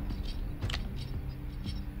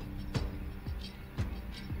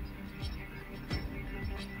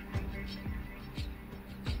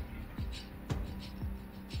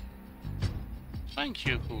 Thank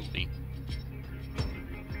you, Whye.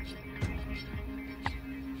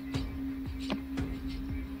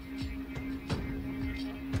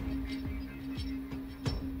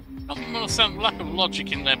 I don't understand the lack of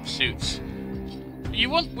logic in their pursuits. You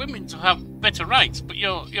want women to have better rights, but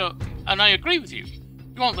and I agree with you.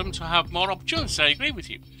 You want them to have more opportunities, I agree with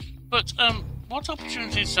you. But, what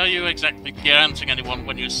opportunities are you exactly granting anyone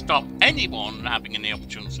when you stop anyone having any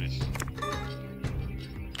opportunities?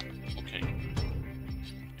 Okay.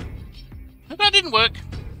 That didn't work.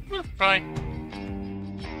 We'll try.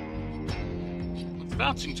 I'm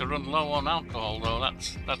starting to run low on alcohol, though.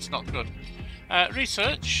 That's not good.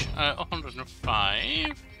 Research,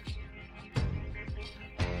 105.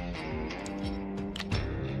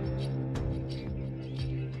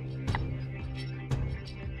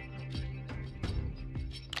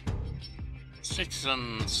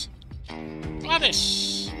 Citizens.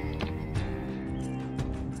 Gladys!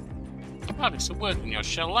 Gladys, a word in your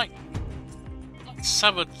shell, like. Let's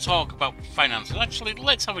have a talk about finances. Actually,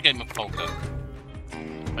 let's have a game of poker.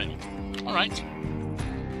 Alright.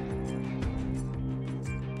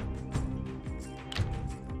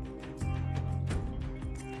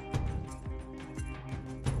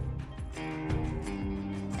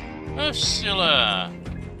 Ursula!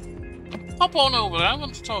 Hop on over, I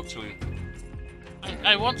want to talk to you.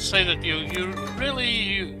 I want to say that you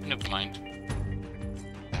really... Never mind.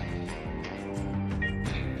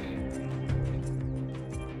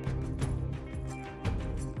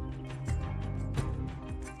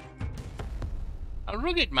 A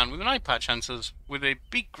rugged man with an eye patch answers, with a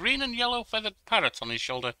big green and yellow feathered parrot on his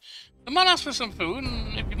shoulder. The man asks for some food,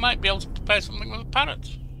 and if you might be able to prepare something with a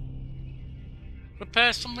parrot.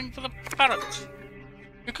 Prepare something for the parrot.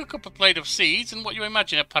 You cook up a plate of seeds and what you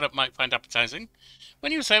imagine a parrot might find appetizing.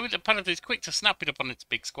 When you serve it, the parrot is quick to snap it up on its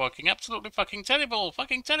big squawking. Absolutely fucking terrible!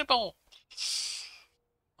 Fucking terrible!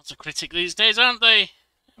 What's a critic these days, aren't they?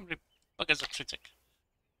 Every bugger's a critic.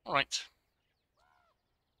 Alright.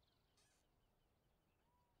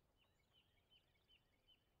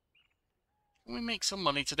 Can we make some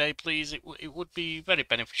money today, please? It would be very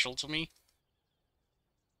beneficial to me.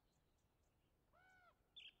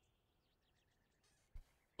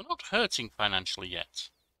 We're not hurting financially yet.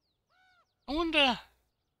 I wonder...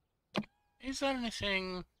 Is there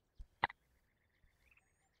anything...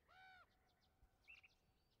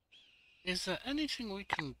 Is there anything we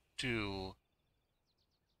can do?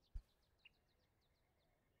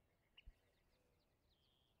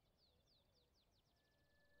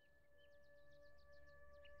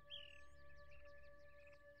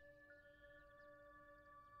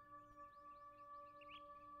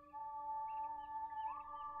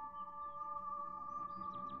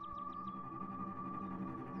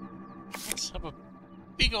 Let's have a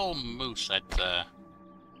big old moose head there.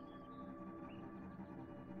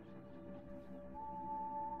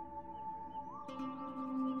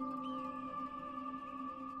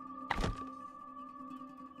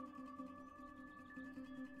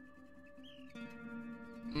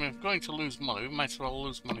 We're going to lose money. We might as well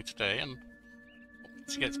lose money today and hope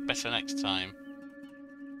it gets better next time.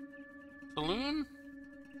 Saloon?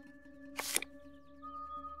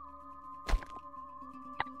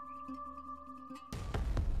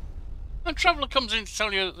 A traveller comes in to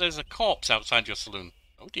tell you that there's a corpse outside your saloon.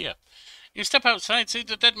 Oh dear. You step outside, see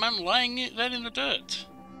the dead man lying there in the dirt.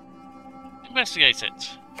 Investigate it.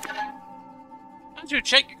 As you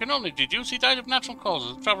check, you can only deduce he died of natural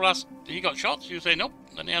causes. The traveller asks, he got shot? You say nope.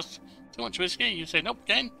 Then he asks, too much whiskey? You say nope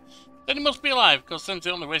again. Then he must be alive, because that's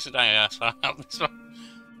the only way to die. So,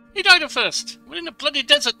 he died of thirst. We're in a bloody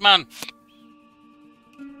desert, man.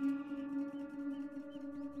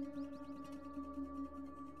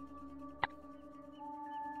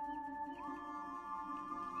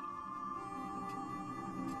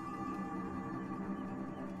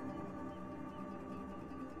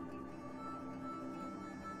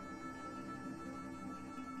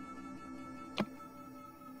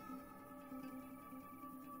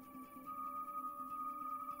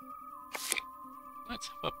 Let's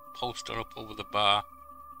have a poster up over the bar.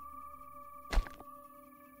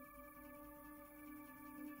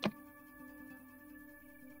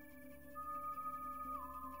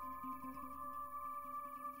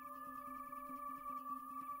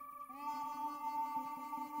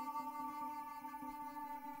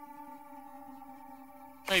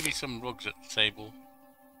 Maybe some rugs at the table.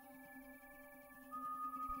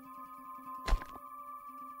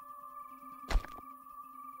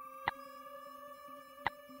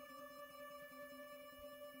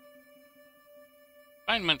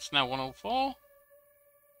 Refinement's now 104.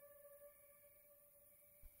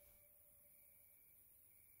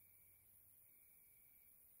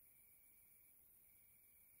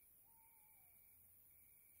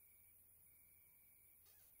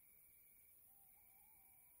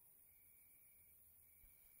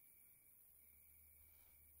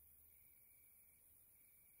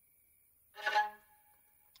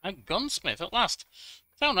 A gunsmith at last.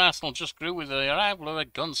 Town arsenal just grew with the arrival of a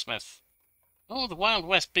gunsmith. Oh, the Wild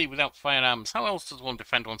West be without firearms. How else does one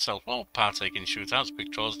defend oneself? Or partake in shootouts,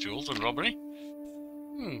 victories, duels, and robbery?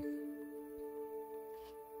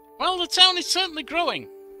 Well, the town is certainly growing.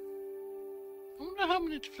 I wonder how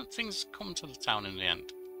many different things come to the town in the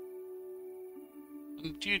end.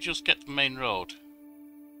 And do you just get the main road?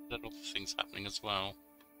 There are other things happening as well.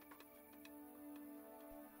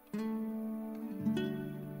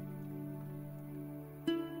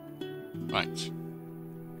 Right.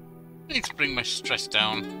 Need to bring my stress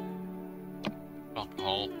down.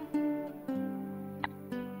 Alcohol.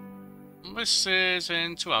 This is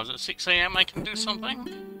in 2 hours. At 6 AM I can do something.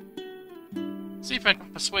 See if I can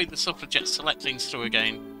persuade the suffragettes to let things through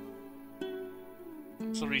again.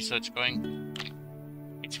 What's the research going?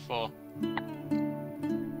 84.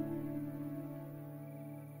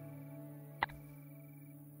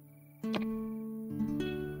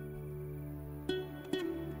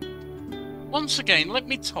 Once again, let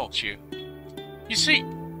me talk to you. You see,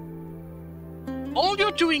 all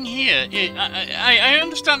you're doing here, I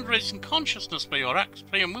understand raising consciousness for your acts,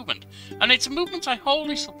 for your movement, and it's a movement I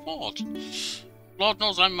wholly support. Lord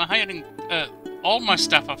knows I'm hiring, all my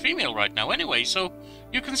staff are female right now anyway, so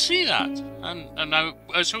you can see that. And now,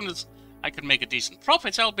 as soon as I can make a decent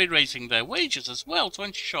profit, I'll be raising their wages as well to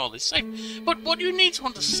ensure they're safe. But what you need to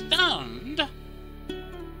understand...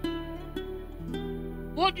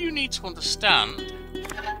 Oh,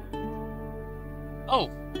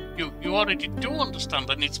 you already do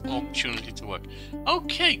understand I need some opportunity to work.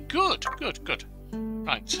 Okay, good.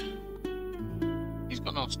 Right. He's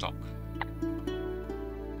got no stock.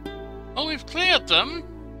 Oh, we've cleared them.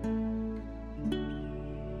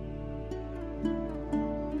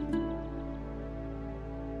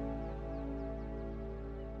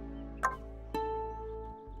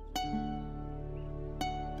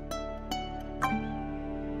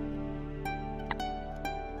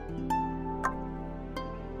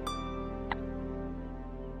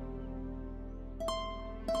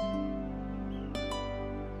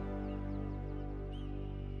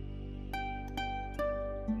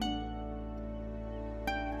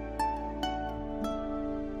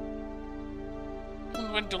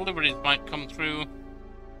 When deliveries might come through.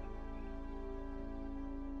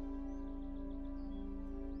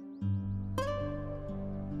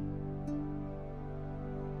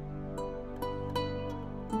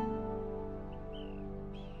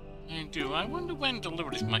 I do. I wonder when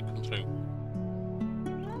deliveries might come through.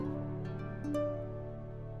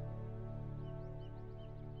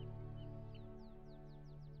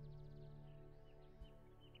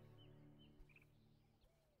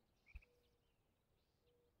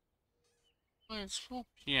 It's 4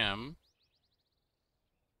 PM.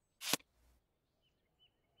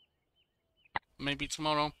 Maybe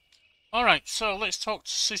tomorrow. Alright, so let's talk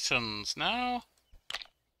to citizens now.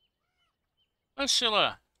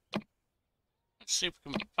 Ursula. Let's see if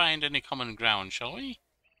we can find any common ground, shall we?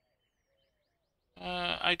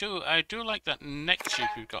 I do like that neckerchief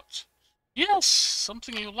you've got. Yes,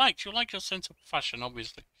 something you liked. You like your sense of fashion,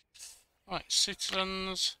 obviously. Right,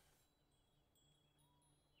 citizens.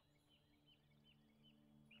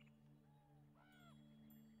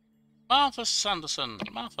 Martha Sanderson.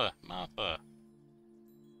 Martha.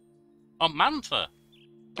 Oh, Mantha.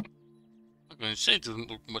 I'm going to say it doesn't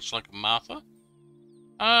look much like a Martha.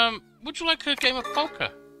 Would you like a game of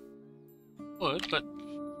poker? Would, but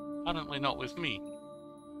apparently not with me.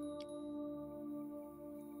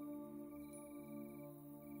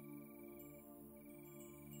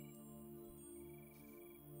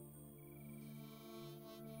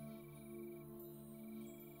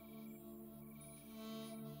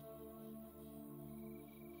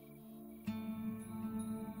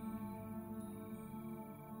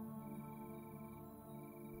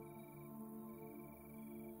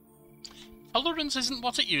 Tolerance isn't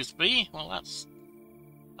what it used to be. Well, that's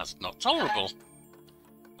not tolerable.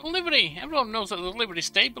 The Liberty. Everyone knows that the Liberty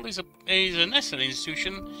Stable is a necessary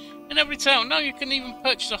institution in every town. Now you can even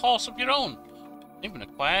purchase a horse of your own. Even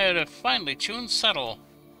acquire a finely tuned saddle.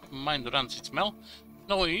 Never mind the rancid smell.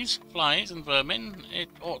 Noise, flies, and vermin. It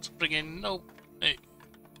ought to bring in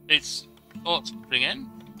It's ought to bring in.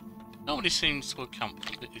 Nobody seems to account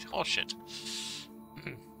for it. It's horseshit.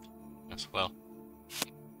 Yes, well.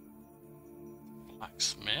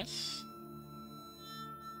 Blacksmith.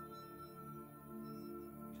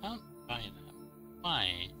 Can't buy that.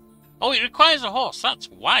 Why? Oh, it requires a horse. That's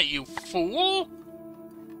why, you fool!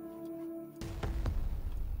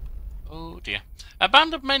 Oh dear. A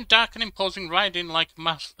band of men, dark and imposing, ride in like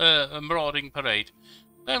a marauding parade.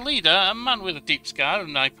 Their leader, a man with a deep scar and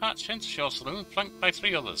an eye patch, enters your saloon, flanked by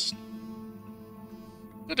 3 others.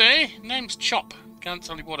 Good day. Name's Chop. Can't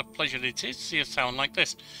tell you what a pleasure it is to see a town like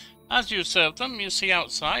this. As you serve them, you see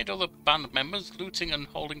outside other band members looting and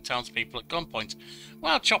holding townspeople at gunpoint.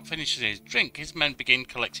 While Chop finishes his drink, his men begin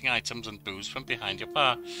collecting items and booze from behind your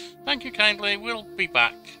bar. Thank you kindly, we'll be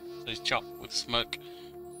back, says Chop with a smirk.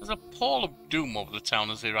 There's a pall of doom over the town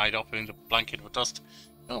as they ride off in a blanket of dust.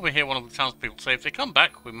 You overhear one of the townspeople say, if they come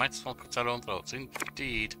back, we might as well cut our own throats.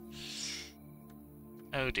 Indeed.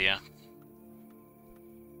 Oh dear.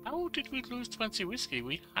 How did we lose 20 whiskey?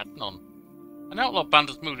 We had none. An outlaw band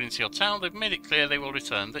has moved into your town. They've made it clear they will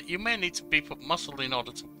return, that you may need to beef up muscle in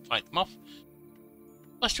order to fight them off,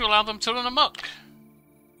 lest you allow them to run amok.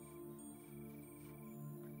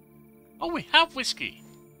 Oh, we have whiskey.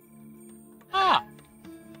 Ah!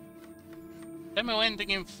 Demo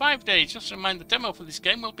ending in 5 days. Just a reminder, the demo for this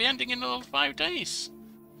game will be ending in another 5 days.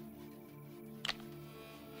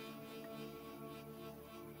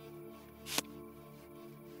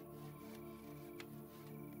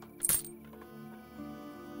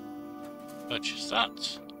 Purchase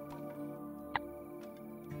that.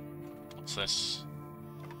 What's this?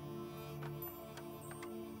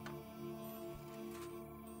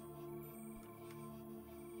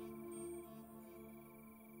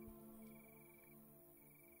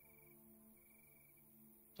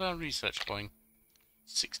 Where's our research going?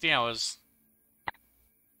 60 hours.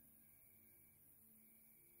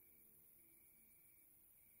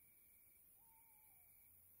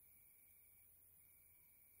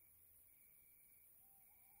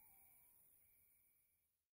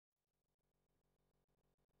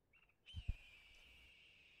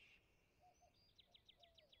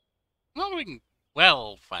 Not doing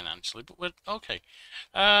well financially, but we're okay.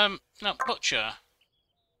 Now butcher.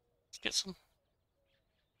 Let's get some.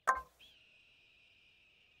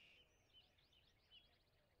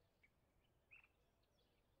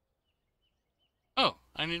 Oh,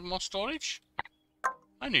 I need more storage?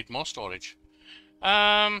 I need more storage.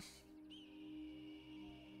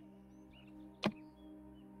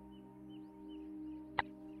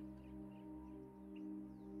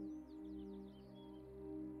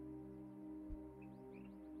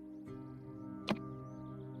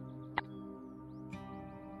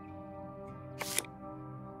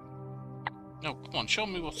 No, come on, show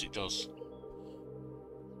me what it does.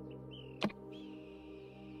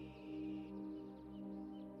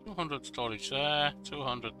 $200 storage there,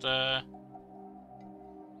 200 there.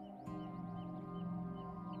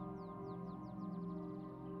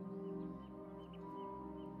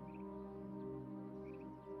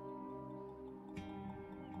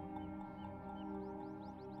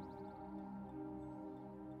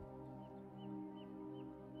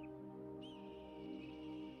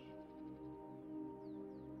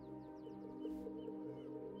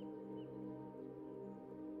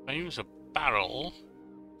 If I use a barrel,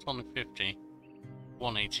 it's only 50.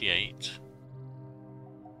 188.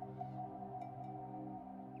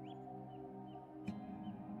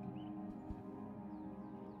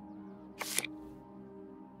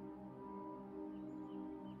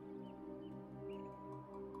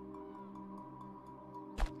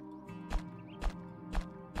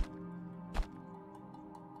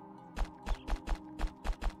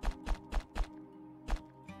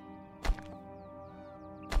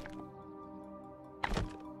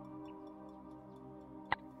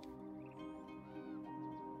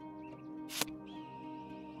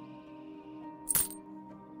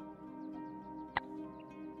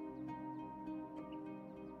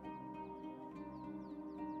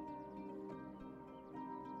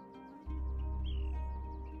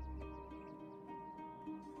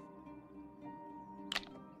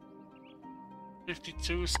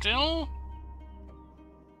 52 still.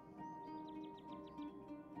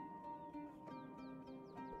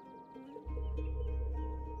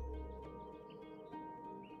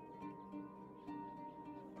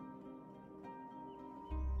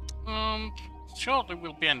 Shortly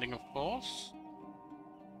we'll be ending, of course,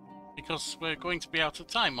 because we're going to be out of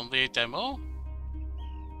time on the demo.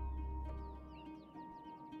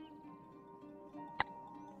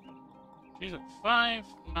 She's at 5,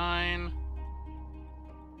 9.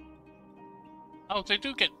 Oh, they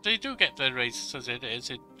do get their raises as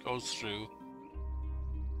it goes through.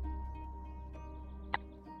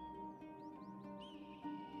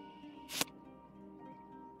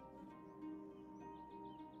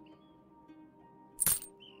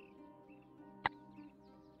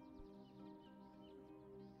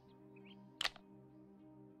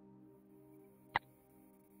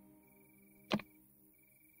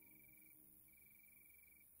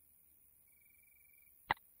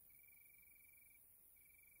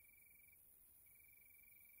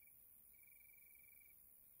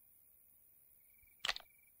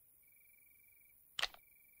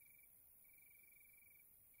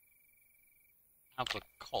 Have a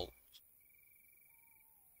colt.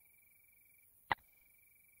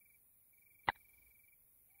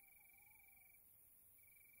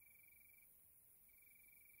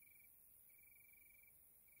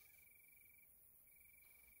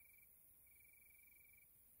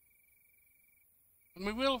 And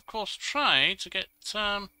we will, of course, try to get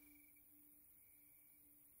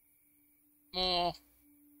more.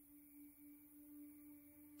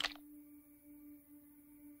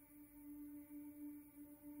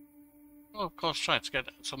 We'll, of course, try to get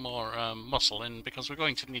some more muscle in because we're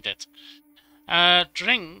going to need it.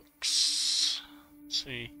 Drinks. Let's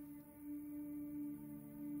see.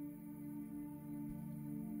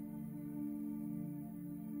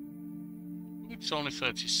 It's only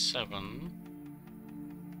 37.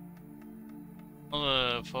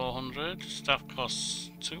 Another 400. Staff costs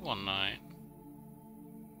 219.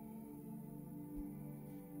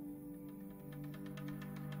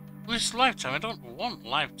 This lifetime, I don't want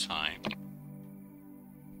lifetime.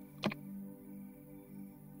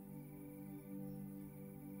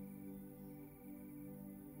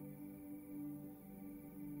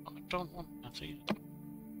 I don't want that either.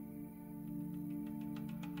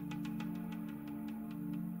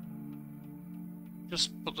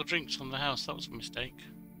 Just put the drinks on the house, that was a mistake.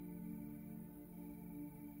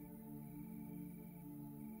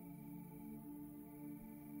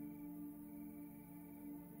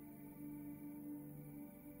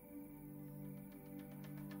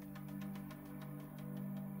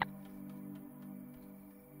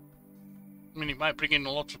 I mean, it might bring in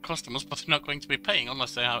a lot of customers, but they're not going to be paying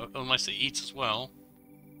unless they eat as well.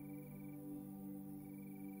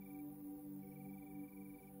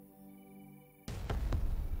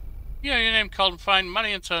 Yeah, your name called fine.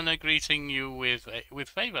 Manny and Turner greeting you with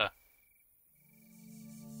favour.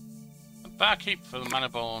 A barkeep for the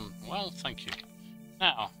Manor-born. Well, thank you.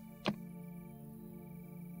 Now,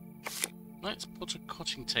 let's put a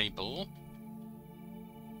cutting table.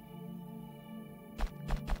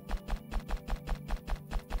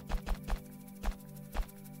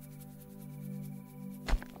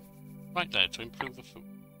 Right there to improve the food.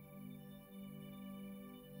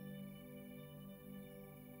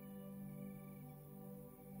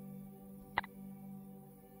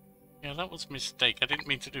 Yeah, that was a mistake. I didn't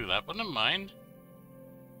mean to do that, but never mind.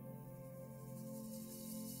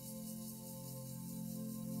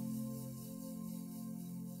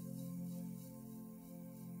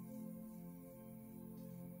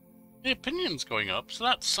 The opinion's going up, so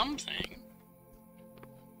that's something.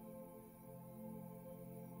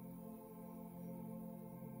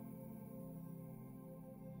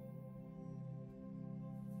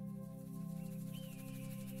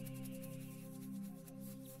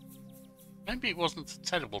 Maybe it wasn't a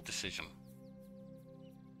terrible decision.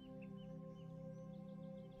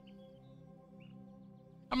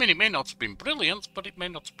 I mean, it may not have been brilliant, but it may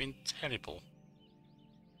not have been terrible.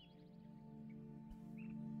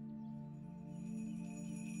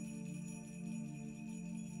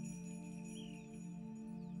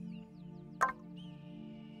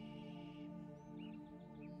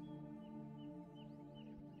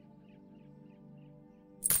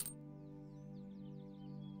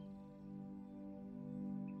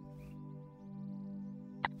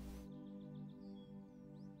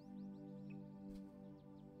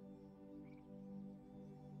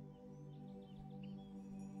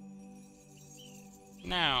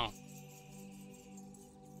 Now,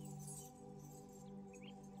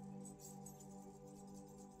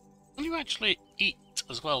 will you actually eat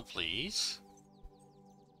as well, please?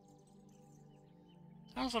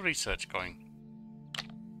 How's the research going?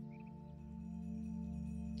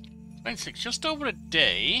 26, just over a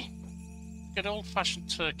day. Get old-fashioned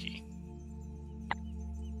turkey.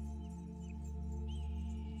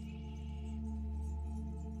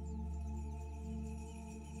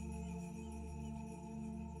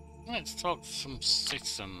 Let's talk to some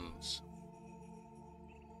citizens.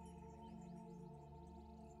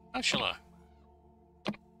 Ursula.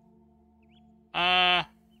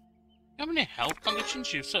 You have any health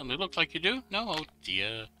conditions? You certainly look like you do. No? Oh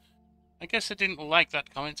dear. I guess I didn't like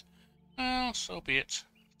that comment. Well, so be it.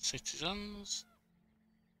 Citizens.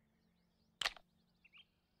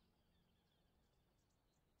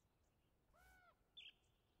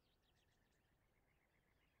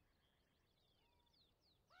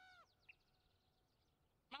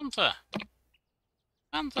 Mantha.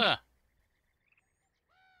 Mantha.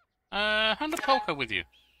 Hand a poker with you.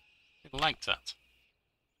 You'd like that.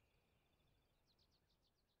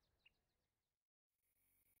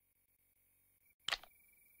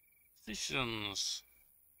 Citizens.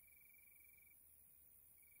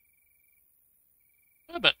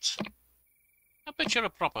 Herbert. I bet you're a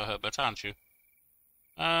proper Herbert, aren't you?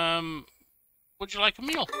 Would you like a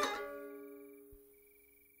meal?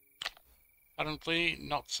 Apparently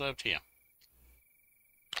not served here.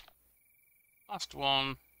 Last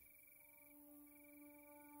one.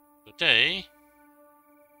 The day.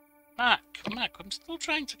 Mac, I'm still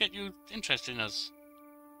trying to get you interested in us.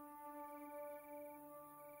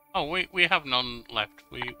 Oh, we have none left.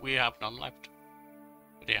 We have none left.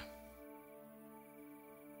 Oh dear.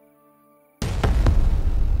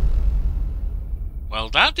 Well,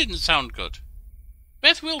 that didn't sound good.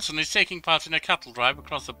 Beth Wilson is taking part in a cattle drive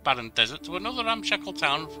across the barren desert to another ramshackle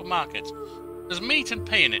town for market. There's meat and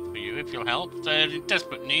pay in it for you if you'll help. They're in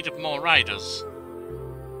desperate need of more riders.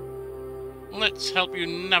 Let's help you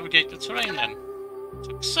navigate the terrain then.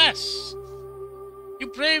 Success! You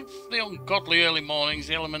brave the ungodly early mornings,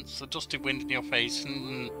 the elements, the dusty wind in your face,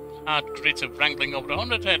 and hard grit of wrangling over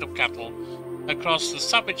 100 head of cattle across the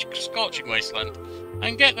savage, scorching wasteland,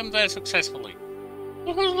 and get them there successfully.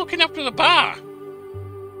 Well, who's looking after the bar?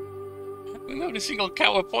 Not a single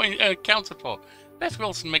counterpart. Beth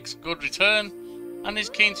Wilson makes a good return and is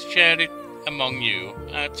keen to share it among you.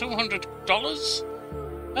 $200?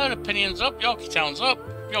 Her opinion's up, Yorkie Town's up,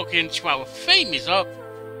 Yorkie and Chihuahua fame is up,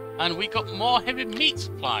 and we got more heavy meat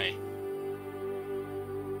supply.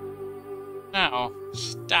 Now,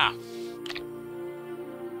 staff.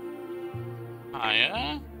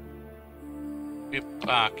 Hire. Your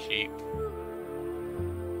barkeep.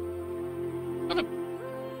 What a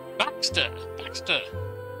Baxter.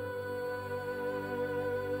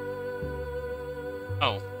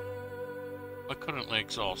 Oh. We're currently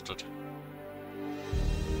exhausted.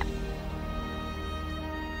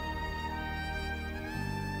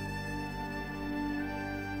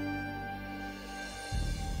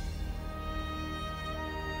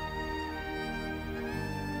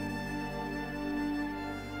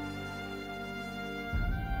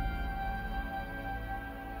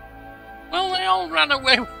 Well, they all ran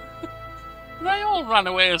away. They all ran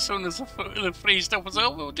away as soon as the free stuff was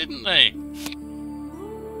over, didn't they?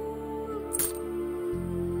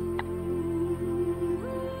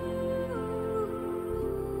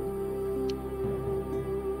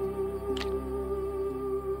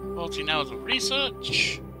 Hours of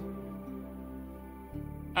research.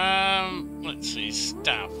 Let's see,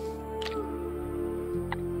 staff.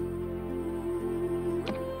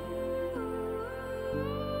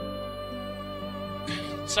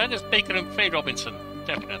 Cyrus Baker and Faye Robinson,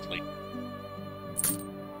 definitely.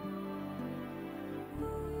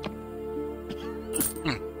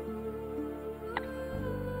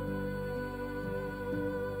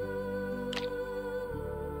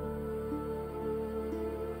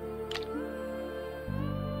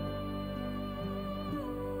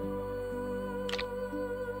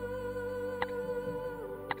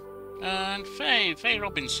 And Faye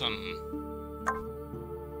Robinson.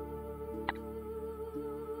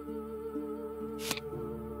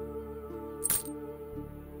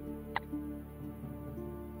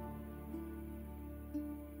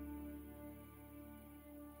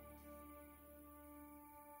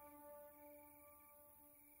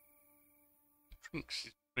 Drinks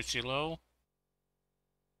is pretty low.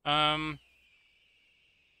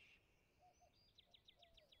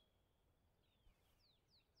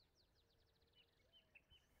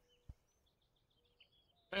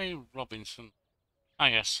 Faye Robinson. Ah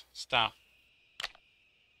yes, staff.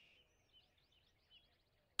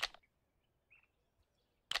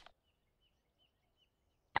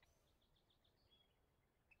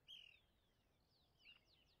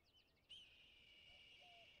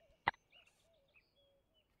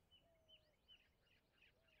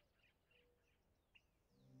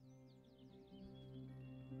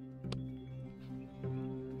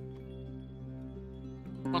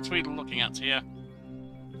 what are we looking at here?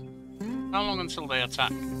 How long until they attack?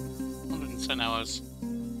 110 hours.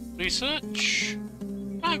 Research?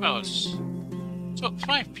 5 hours. So at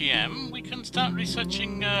 5 PM we can start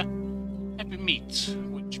researching heavy meat,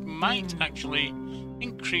 which might actually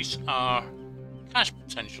increase our cash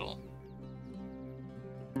potential.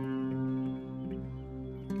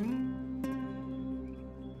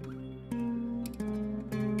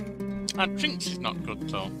 Our drinks is not good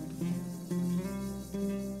though.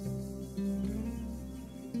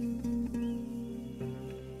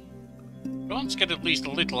 We want to get at least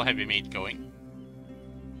a little heavy meat going.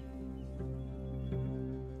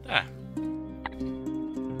 There.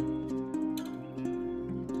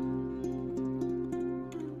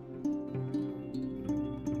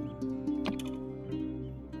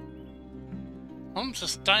 Hunter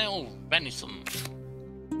style venison.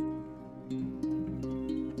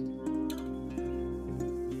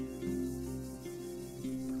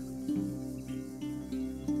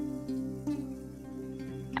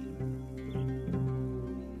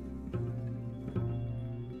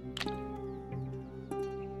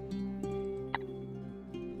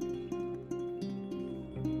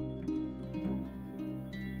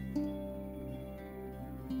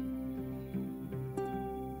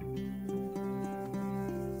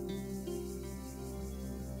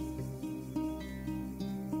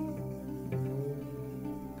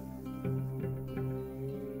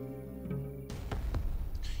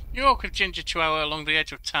 New Oak of Ginger Chihuahua along the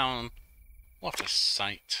edge of town. What a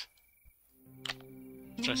sight.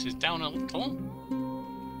 Stresses down a little.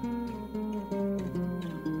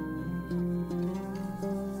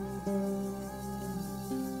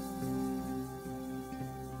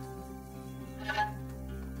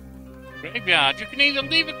 Graveyard. You can either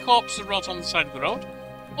leave a corpse to rot on the side of the road,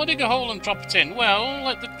 or dig a hole and drop it in. Well,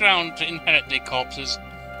 let the ground inherit their corpses.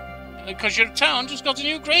 Because your town just got a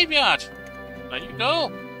new graveyard. There you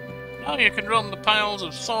go. Now you can roam the piles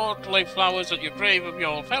of sword, lay flowers at your grave of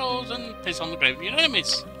your fellows, and piss on the grave of your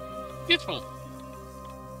enemies. Beautiful.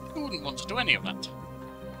 Who wouldn't want to do any of that?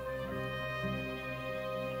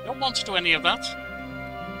 Don't want to do any of that?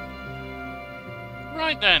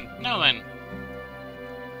 Right then, now then.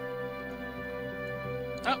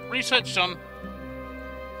 Oh, research done.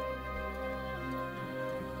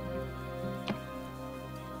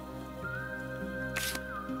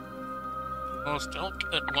 Most elk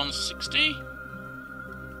at 160.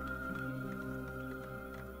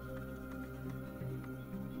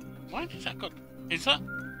 Why did that go? Is that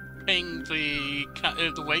paying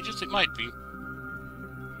the wages? It might be.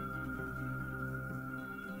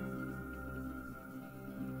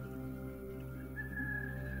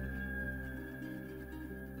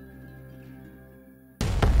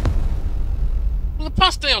 For the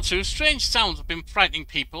past day or two, strange sounds have been frightening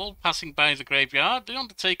people passing by the graveyard. The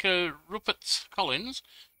undertaker, Rupert Collins,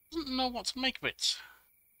 doesn't know what to make of it.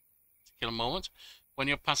 Take a moment. When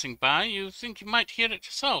you're passing by, you think you might hear it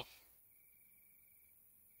yourself.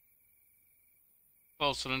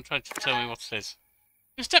 Closer and try to tell me what it is.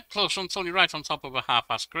 You step closer until you're right on top of a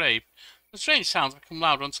half-assed grave. The strange sounds become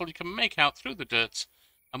louder until you can make out through the dirt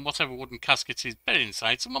and whatever wooden casket is buried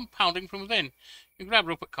inside, someone pounding from within. You grab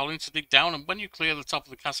Rupert Collins to dig down, and when you clear the top of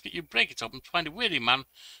the casket, you break it up and find a weary man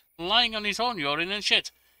lying on his own urine and shit.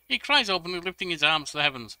 He cries openly, lifting his arms to the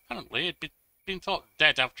heavens. Apparently, he'd been thought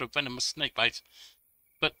dead after a venomous snake bite,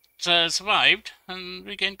 but survived and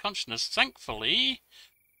regained consciousness. Thankfully,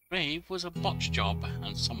 the grave was a botch job,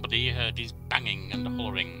 and somebody heard his banging and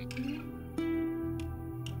hollering.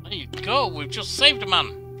 There you go, we've just saved a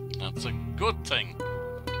man. That's a good thing.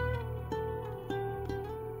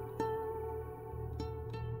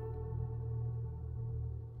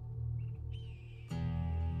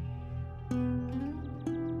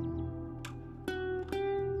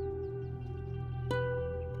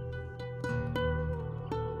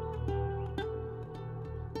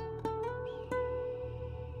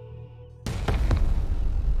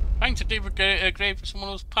 Trying to dig a grave for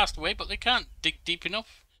someone who's passed away, but they can't dig deep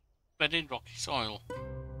enough. Bed in rocky soil.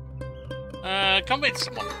 Convince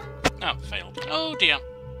someone. Oh, failed. Oh dear.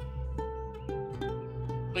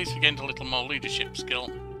 At least we gained a little more leadership skill.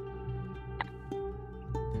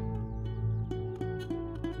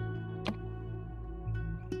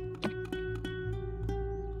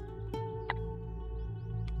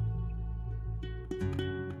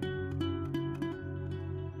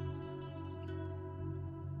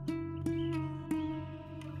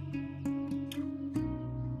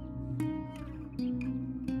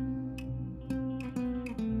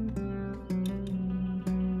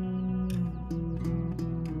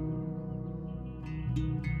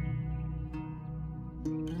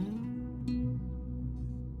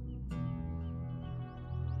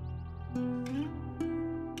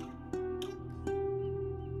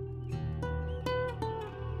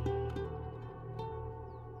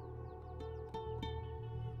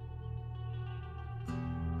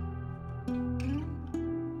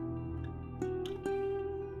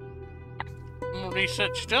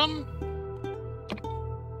 research done.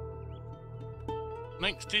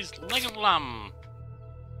 Next is leg of lamb.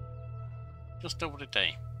 Just over a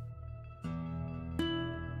day.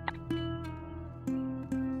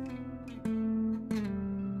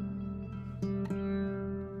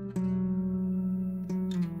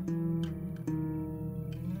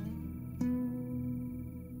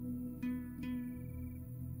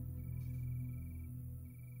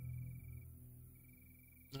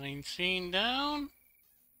 Scene down.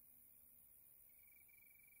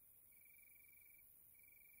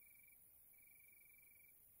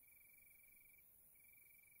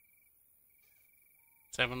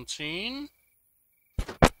 $17.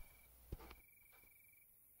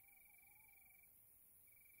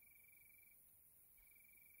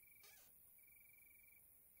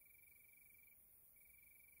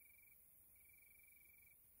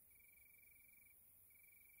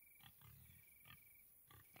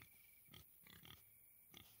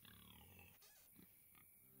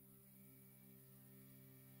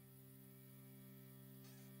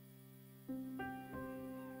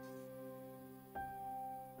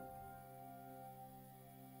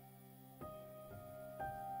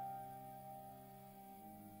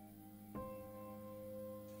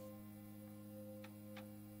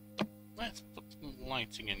 Let's put some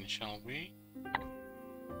lighting in, shall we?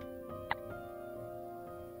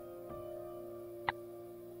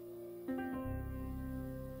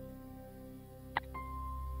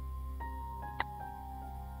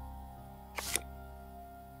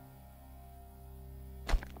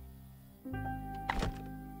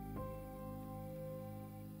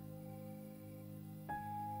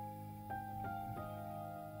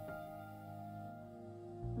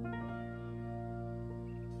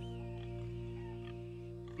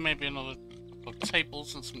 Maybe another couple of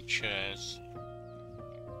tables and some chairs.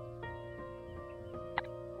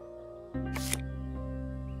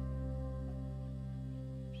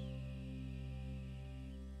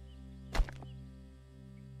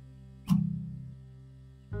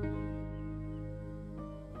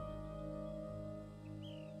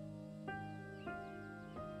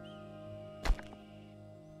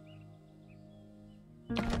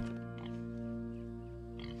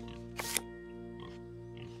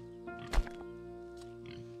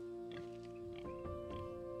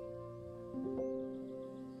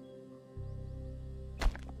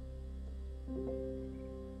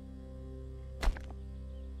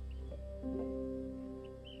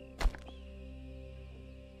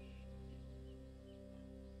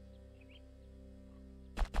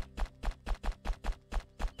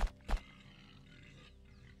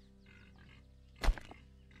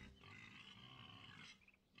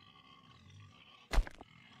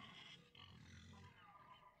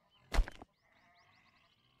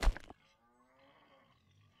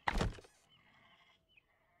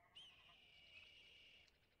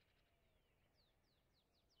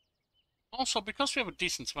 Also, because we have a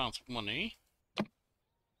decent amount of money, I'm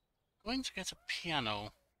going to get a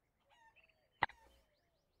piano.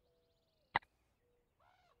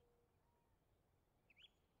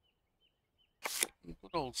 A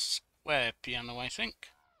good old square piano, I think.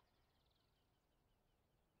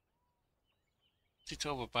 Sit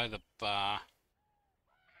over by the bar.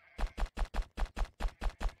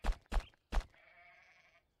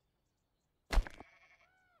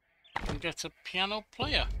 And get a piano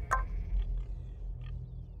player.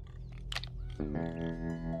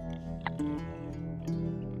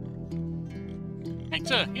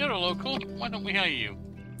 Hector, you're a local. Why don't we hire you?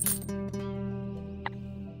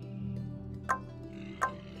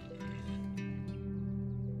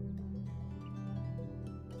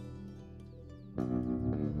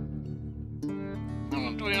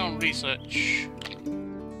 I'm doing our research.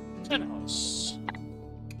 10 hours.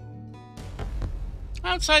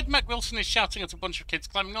 Outside, Mac Wilson is shouting at a bunch of kids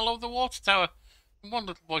climbing all over the water tower. And one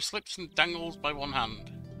little boy slips and dangles by one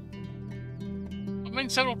hand. I mean,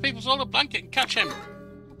 several people hold a blanket and catch him.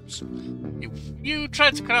 You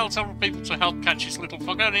tried to corral several people to help catch this little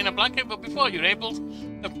fucker in a blanket, but before you're able,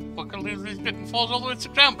 the fucker loses grip and falls all the way to the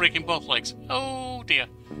ground, breaking both legs. Oh dear.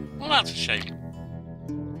 Well, that's a shame.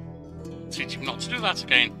 Teach him not to do that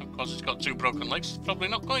again. Of course, he's got 2 broken legs. He's probably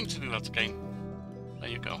not going to do that again. There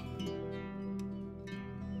you go.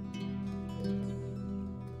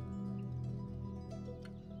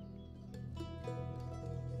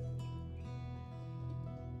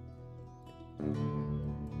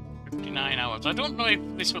 Hours. I don't know if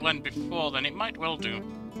this will end before then. It might well do.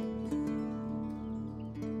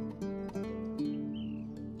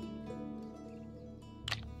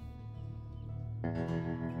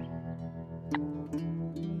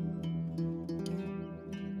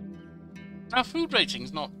 Our food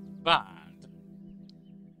rating's not bad.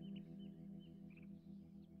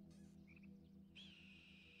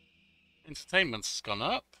 Entertainment's gone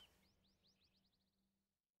up.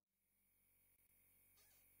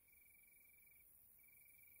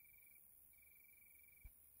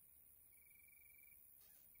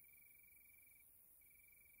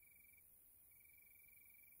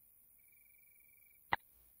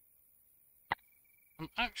 I'm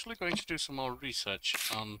actually going to do some more research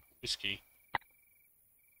on whiskey.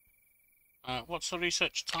 What's the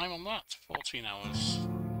research time on that? 14 hours.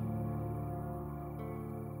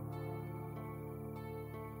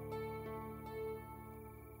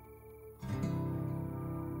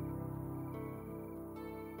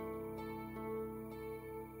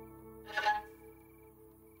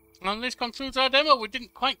 And this concludes our demo. We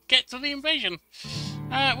didn't quite get to the invasion.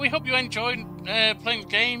 We hope you enjoyed playing the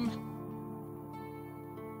game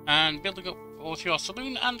and building up both your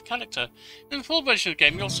saloon and character. In the full version of the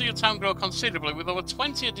game, you'll see your town grow considerably, with over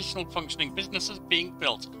 20 additional functioning businesses being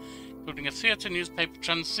built, including a theatre, newspaper,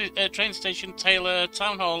 train station, tailor,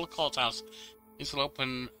 town hall, courthouse. This will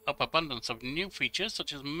open up abundance of new features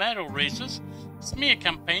such as mayoral races, smear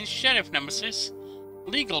campaigns, sheriff nemesis,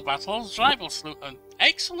 legal battles, rival sleuth,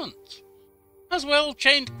 excellent! As well,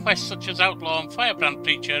 chained quests such as outlaw and firebrand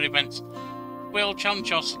preacher events will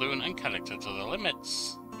challenge your saloon and character to the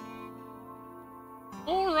limits.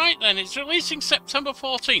 Alright then, it's releasing September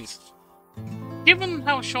 14th. Given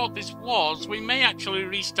how short this was, we may actually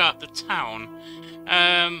restart the town.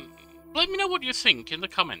 Let me know what you think in the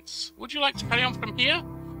comments. Would you like to carry on from here,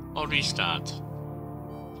 or restart?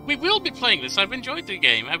 We will be playing this. I've enjoyed the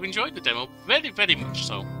game. I've enjoyed the demo very, very much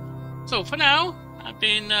so. So for now, I've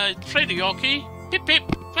been Trader Yorkie. Pip pip,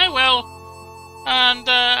 farewell. And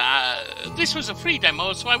this was a free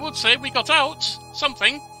demo, so I would say we got out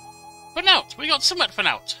something for nowt. We got somewhat for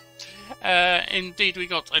nowt. Indeed, we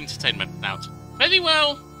got entertainment for nowt. Very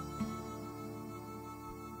well.